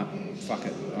just like, nah, fuck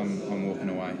it, I'm walking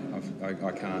away.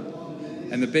 I can't.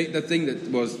 And the thing that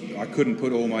was, I couldn't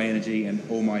put all my energy and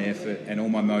all my effort and all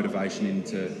my motivation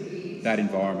into that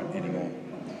environment anymore.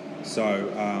 So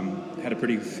had a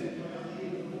pretty.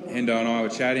 Hendo and I were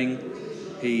chatting.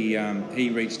 He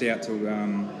reached out to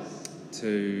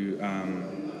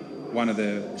one of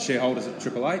the shareholders at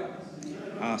Triple Eight,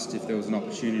 asked if there was an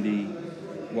opportunity.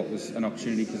 What was an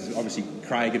opportunity? Because obviously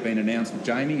Craig had been announced with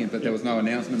Jamie, but there was no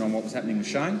announcement on what was happening with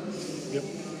Shane. Yep.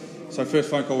 So first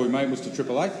phone call we made was to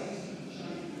Triple Eight,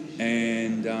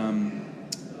 and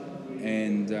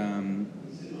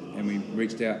we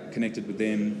reached out, connected with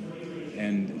them,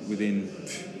 and within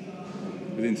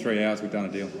 3 hours we'd done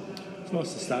a deal. It's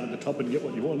nice to start at the top and get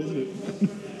what you want, isn't it?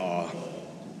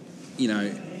 You know,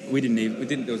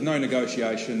 there was no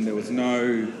negotiation, there was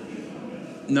no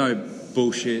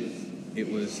bullshit. It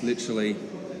was literally,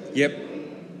 yep,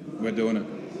 we're doing it,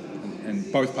 and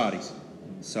both parties.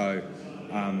 So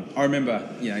I remember,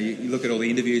 you know, you look at all the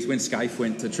interviews when Scaife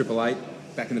went to Triple Eight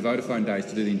back in the Vodafone days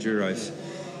to do the enduros.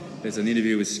 There's an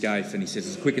interview with Scaife, and he says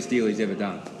it's the quickest deal he's ever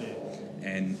done,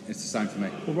 and it's the same for me.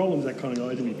 Well, Roland's that kind of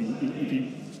guy, isn't he? If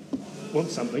he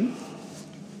wants something,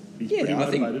 he's pretty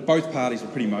motivated. I think both parties were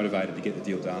pretty motivated to get the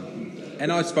deal done.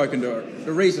 And I'd spoken to...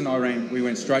 The reason we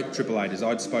went straight to Triple Eight is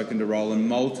I'd spoken to Roland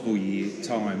multiple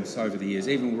times over the years,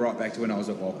 even right back to when I was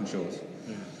at Walkinshaws.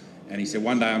 Yeah. And he said,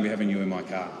 one day I'm having you in my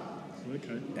car.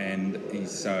 Okay. And he's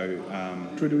so...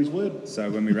 true to his word. So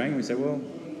when we rang, we said, well,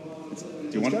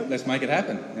 let's make it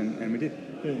happen. And we did.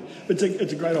 Yeah.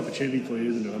 It's a great opportunity for you,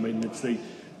 isn't it? I mean, it's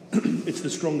the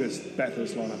strongest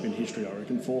Bathurst lineup in history, I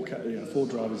reckon. Four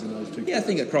drivers in those two cars. Yeah, I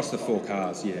think across the 4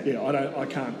 cars, yeah. Yeah, I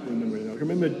can't remember anything. I can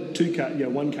remember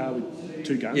one car with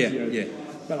 2 guns. Yeah.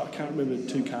 But I can't remember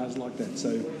 2 cars like that.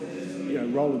 So,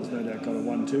 Roland's no doubt got a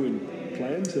 1-2 in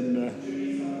plans, and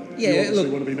you obviously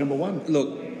want to be number 1.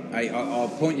 Look, I'll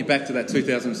point you back to that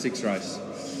 2006 race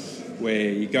where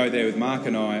you go there with Mark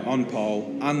and I on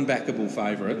pole, unbackable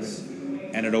favourites,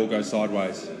 and it all goes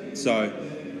sideways. So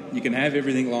you can have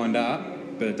everything lined up,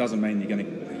 but it doesn't mean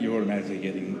you're automatically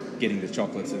getting the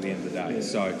chocolates at the end of the day. Yeah.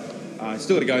 So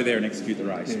still got to go there and execute the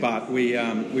race. Yeah. But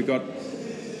we've got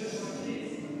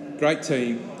great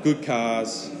team, good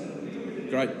cars,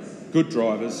 good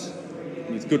drivers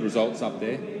with good results up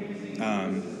there.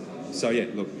 So yeah,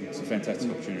 look, it's a fantastic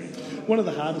opportunity. One of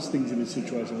the hardest things in this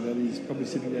situation like that is probably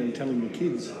sitting there and telling your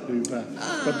kids who've got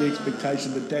the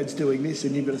expectation that Dad's doing this,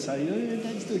 and you've got to say,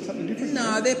 Dad's doing something different.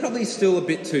 No, they're probably still a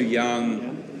bit too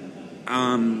young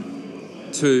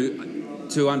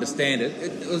to understand it.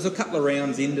 It was a couple of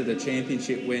rounds into the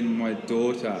championship when my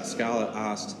daughter Scarlett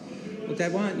asked, "Well,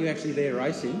 Dad, why aren't you actually there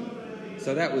racing?"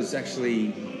 So that was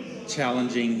actually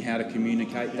challenging how to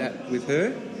communicate that with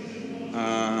her.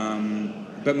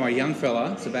 But my young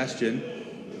fella, Sebastian,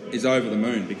 is over the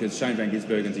moon because Shane Van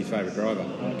Gisbergen's his favourite driver.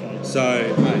 Okay.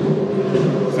 So, mate,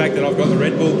 the fact that I've got the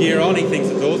Red Bull gear on, he thinks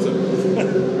it's awesome.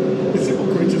 They're simple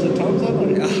creatures at times,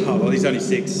 aren't they? Oh, well, he's only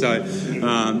 6, so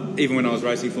even when I was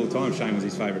racing full time, Shane was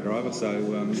his favourite driver. So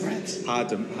hard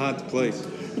to please.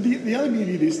 But the other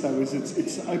beauty of this, though, is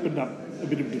it's opened up a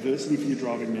bit of diversity for your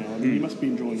driving now. I mean, you must be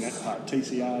enjoying that part.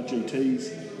 TCR,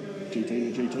 GTs. GT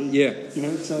to GT. Yeah.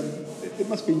 It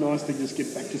must be nice to just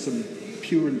get back to some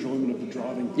pure enjoyment of the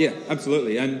driving. Yeah,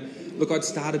 absolutely. And look, I'd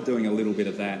started doing a little bit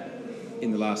of that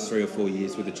in the last 3 or 4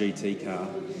 years with a GT car.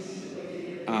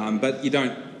 But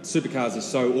supercars are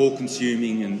so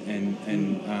all-consuming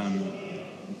and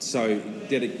so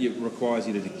it requires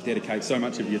you to dedicate so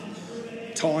much of your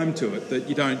time to it that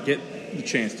you don't get the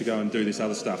chance to go and do this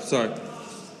other stuff.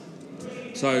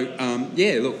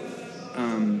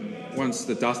 Once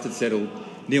the dust had settled,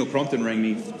 Neil Crompton rang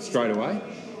me straight away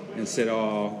and said,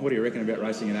 what do you reckon about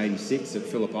racing in 86 at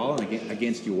Phillip Island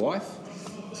against your wife?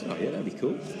 I said, yeah, that'd be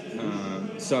cool.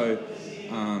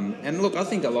 And look, I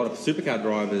think a lot of supercar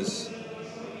drivers,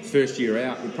 first year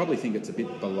out, would probably think it's a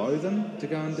bit below them to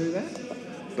go and do that.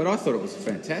 But I thought it was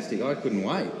fantastic. I couldn't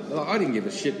wait. I didn't give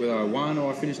a shit whether I won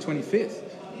or I finished 25th.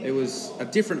 It was a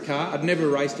different car. I'd never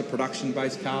raced a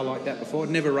production-based car like that before. I'd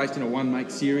never raced in a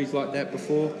one-make series like that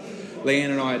before.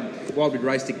 Leanne and I, while we'd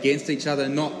raced against each other,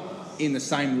 not in the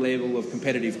same level of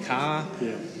competitive car.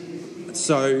 Yeah.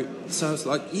 So I was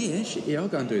like, I'll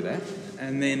go and do that.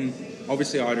 And then,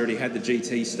 obviously, I'd already had the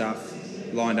GT stuff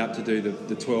lined up to do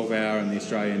the 12-hour and the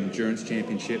Australian Endurance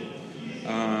Championship.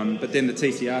 But then the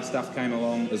TCR stuff came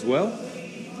along as well.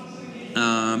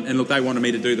 And look, they wanted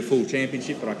me to do the full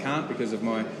championship, but I can't because of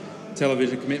my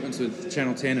television commitments with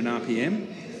Channel 10 and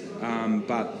RPM.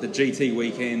 But the GT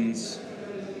weekends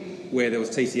where there was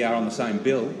TCR on the same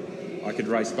bill, I could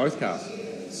race both cars.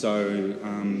 So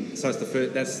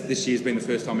it's this year's been the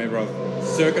first time ever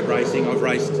circuit racing I've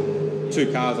raced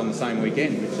 2 cars on the same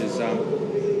weekend, which is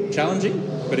challenging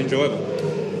but enjoyable.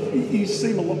 You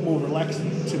seem a lot more relaxed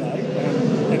today,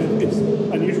 and it's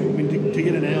unusual. I mean, to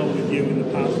get an hour with you in the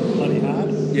past was bloody hard.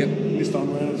 Yep. This time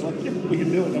around, it's like, yep, we can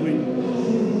do it. I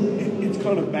mean, it's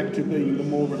kind of back to being the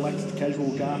more relaxed,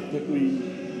 casual Garth that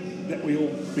we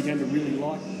all began to really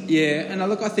like. Yeah, and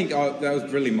look, I think I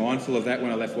was really mindful of that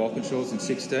when I left Walkinshaws in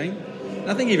 16. And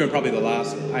I think even probably the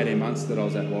last 18 months that I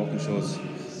was at Walkinshaws,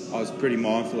 I was pretty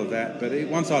mindful of that. But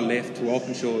once I left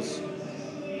Walkinshaws,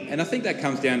 and I think that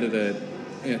comes down to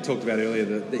talked about earlier,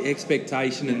 the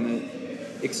expectation and the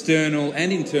external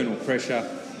and internal pressure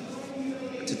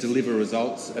to deliver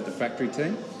results at the factory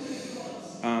team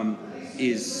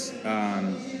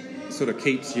sort of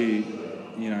keeps you,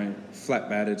 flat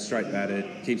batted, straight batted,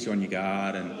 keeps you on your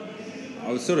guard. And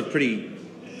I was sort of pretty,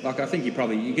 I think you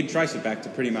can trace it back to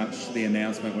pretty much the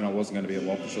announcement when I wasn't going to be at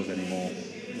Walkinshaws anymore.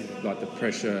 Like the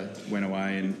pressure went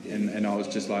away, and I was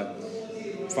just like,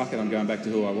 fuck it, I'm going back to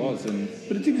who I was.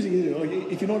 But it's interesting, isn't it? Like,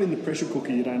 if you're not in the pressure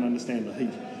cooker, you don't understand the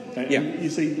heat. And you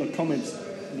see comments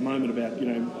at the moment about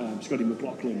Scotty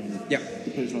McLaughlin and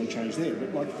the personal change there,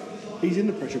 but he's in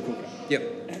the pressure cooker. Yep.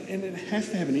 And it has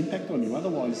to have an impact on you,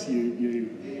 otherwise you're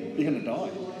going to die.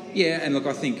 Yeah, and look,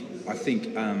 I think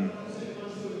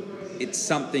it's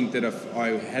something that if I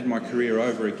had my career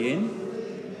over again,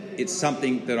 it's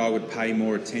something that I would pay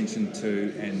more attention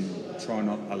to and try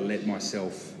not to let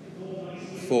myself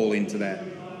fall into that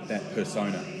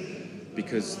persona,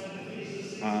 because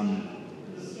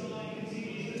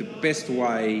the best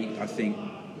way, I think,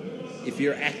 if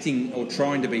you're acting or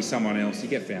trying to be someone else, you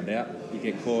get found out, you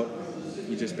get caught,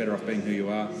 you're just better off being who you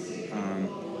are.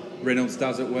 Reynolds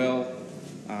does it well,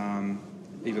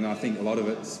 even though I think a lot of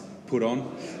it's put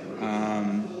on.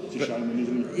 It's a showman,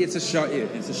 isn't it? It's a show,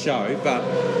 it's a show, but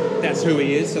that's who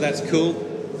he is, so that's cool.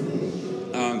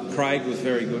 Craig was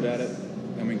very good at it.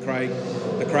 I mean,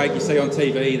 the Craig you see on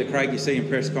TV, the Craig you see in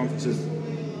press conferences,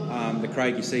 the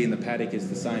Craig you see in the paddock is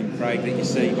the same Craig that you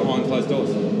see behind closed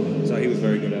doors. So he was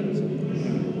very good at it.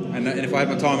 And if I had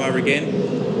my time over again,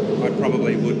 I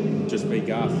probably would just be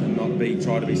Garth and not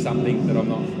try to be something that I'm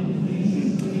not.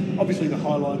 Obviously, the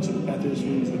highlights of the Bathurst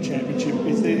wins the championship.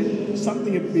 Is there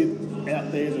something a bit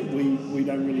out there that we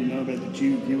don't really know about that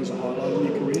you view as a highlight in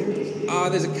your career?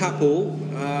 There's a couple.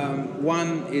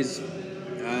 One is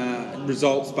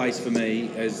results based for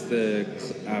me as the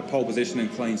pole position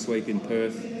and clean sweep in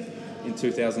Perth in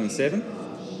 2007.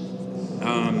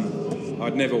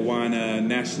 I'd never won a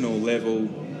national level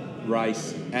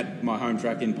race at my home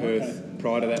track in Perth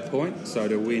prior to that point, so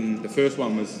to win the first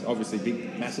one was obviously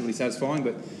big, massively satisfying,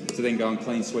 but to then go and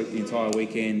clean sweep the entire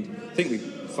weekend, I think we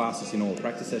fastest in all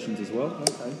practice sessions as well.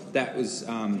 That was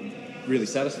really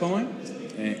satisfying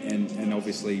and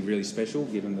obviously really special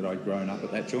given that I'd grown up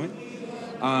at that joint.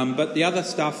 But the other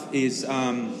stuff is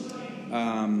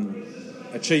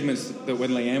achievements that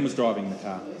when Leanne was driving the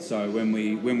car. So when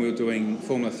we were doing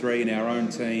Formula 3 in our own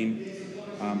team,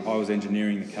 I was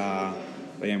engineering the car,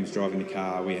 Leanne was driving the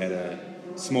car. We had a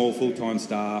small full-time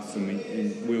staff,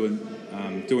 and we were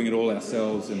doing it all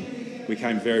ourselves, and we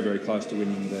came very, very close to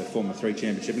winning the Formula 3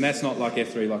 championship. And that's not like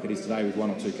F3 like it is today with one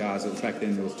or two cars. It was back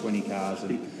then there was 20 cars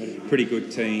and pretty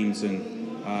good teams, and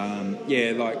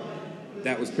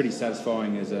that was pretty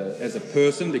satisfying as a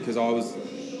person, because I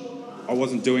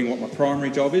wasn't doing what my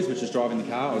primary job is, which is driving the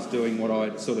car. I was doing what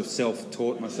I sort of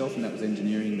self-taught myself, and that was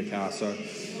engineering the car. So,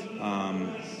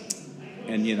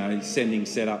 sending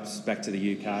setups back to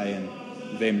the UK and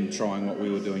them trying what we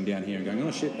were doing down here and going,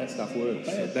 oh shit, that stuff works.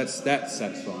 So that's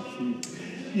satisfying.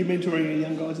 You mentoring any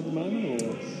young guys at the moment,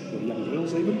 or young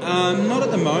girls even? Not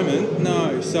at the moment,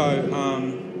 no. So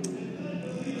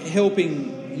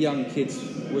helping young kids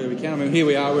where we can. I mean, here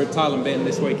we are, we're at Tailem Bend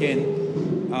this weekend,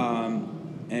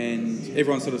 and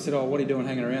everyone sort of said, oh, what are you doing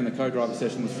hanging around? The co-driver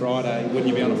session was Friday. Wouldn't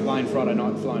you be on a plane Friday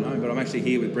night and flying home? But I'm actually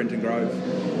here with Brenton Grove,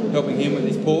 helping him with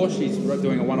his Porsche. He's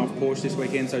doing a one-off Porsche this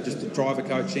weekend, so just driver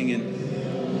coaching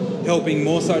and helping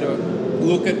more so to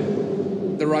look at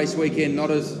the race weekend,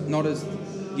 not as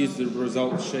use the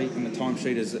results sheet and the time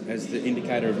sheet as the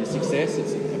indicator of your success.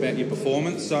 It's about your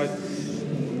performance. So,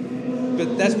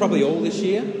 but that's probably all this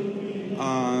year.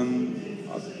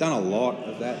 I've done a lot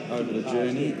of that over the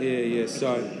journey. Yeah.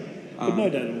 So, but no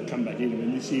doubt it will come back in. I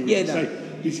mean, this year.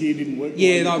 This year didn't work.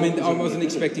 Yeah, no, I mean, I wasn't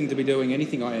expecting to be doing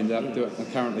anything I ended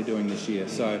up currently doing this year.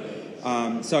 So,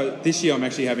 so this year I'm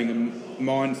actually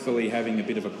mindfully having a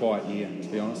bit of a quiet year, to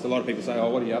be honest. A lot of people say, oh,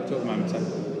 what are you up to at the moment? I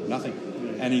say, nothing.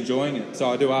 And enjoying it.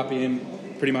 So I do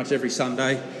RPM pretty much every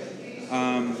Sunday.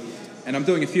 And I'm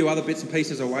doing a few other bits and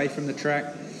pieces away from the track.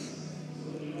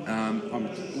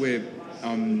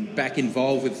 I'm back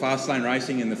involved with Fastlane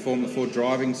Racing in the Formula 4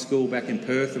 driving school back in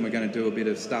Perth, and we're going to do a bit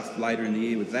of stuff later in the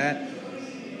year with that.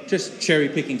 Just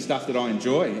cherry-picking stuff that I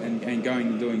enjoy and going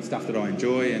and doing stuff that I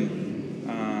enjoy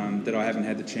and that I haven't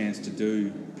had the chance to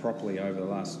do properly over the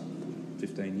last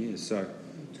 15 years. So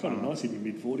it's kind of nice in your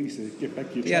mid-40s to get back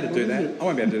to your to do that. I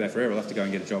won't be able to do that forever. I'll have to go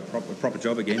and get a proper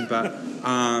job again.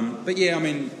 But yeah, I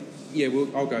mean,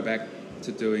 I'll go back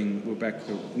to doing.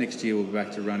 Next year. We'll be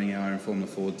back to running our own Formula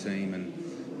Ford team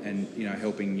and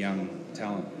helping young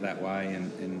talent that way.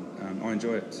 And I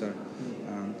enjoy it. So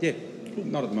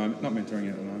not at the moment. Not mentoring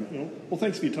at the moment. Well,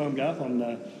 thanks for your time, Garth, on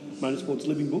Motorsports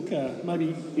Living Book.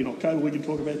 Maybe in October we can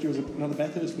talk about you as another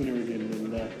Bathurst winner again,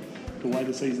 and the way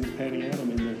the season's panning out. I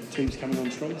mean, the team's coming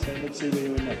on strong, so let's see where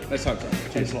you end up. Let's hope so.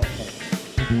 Thanks a lot.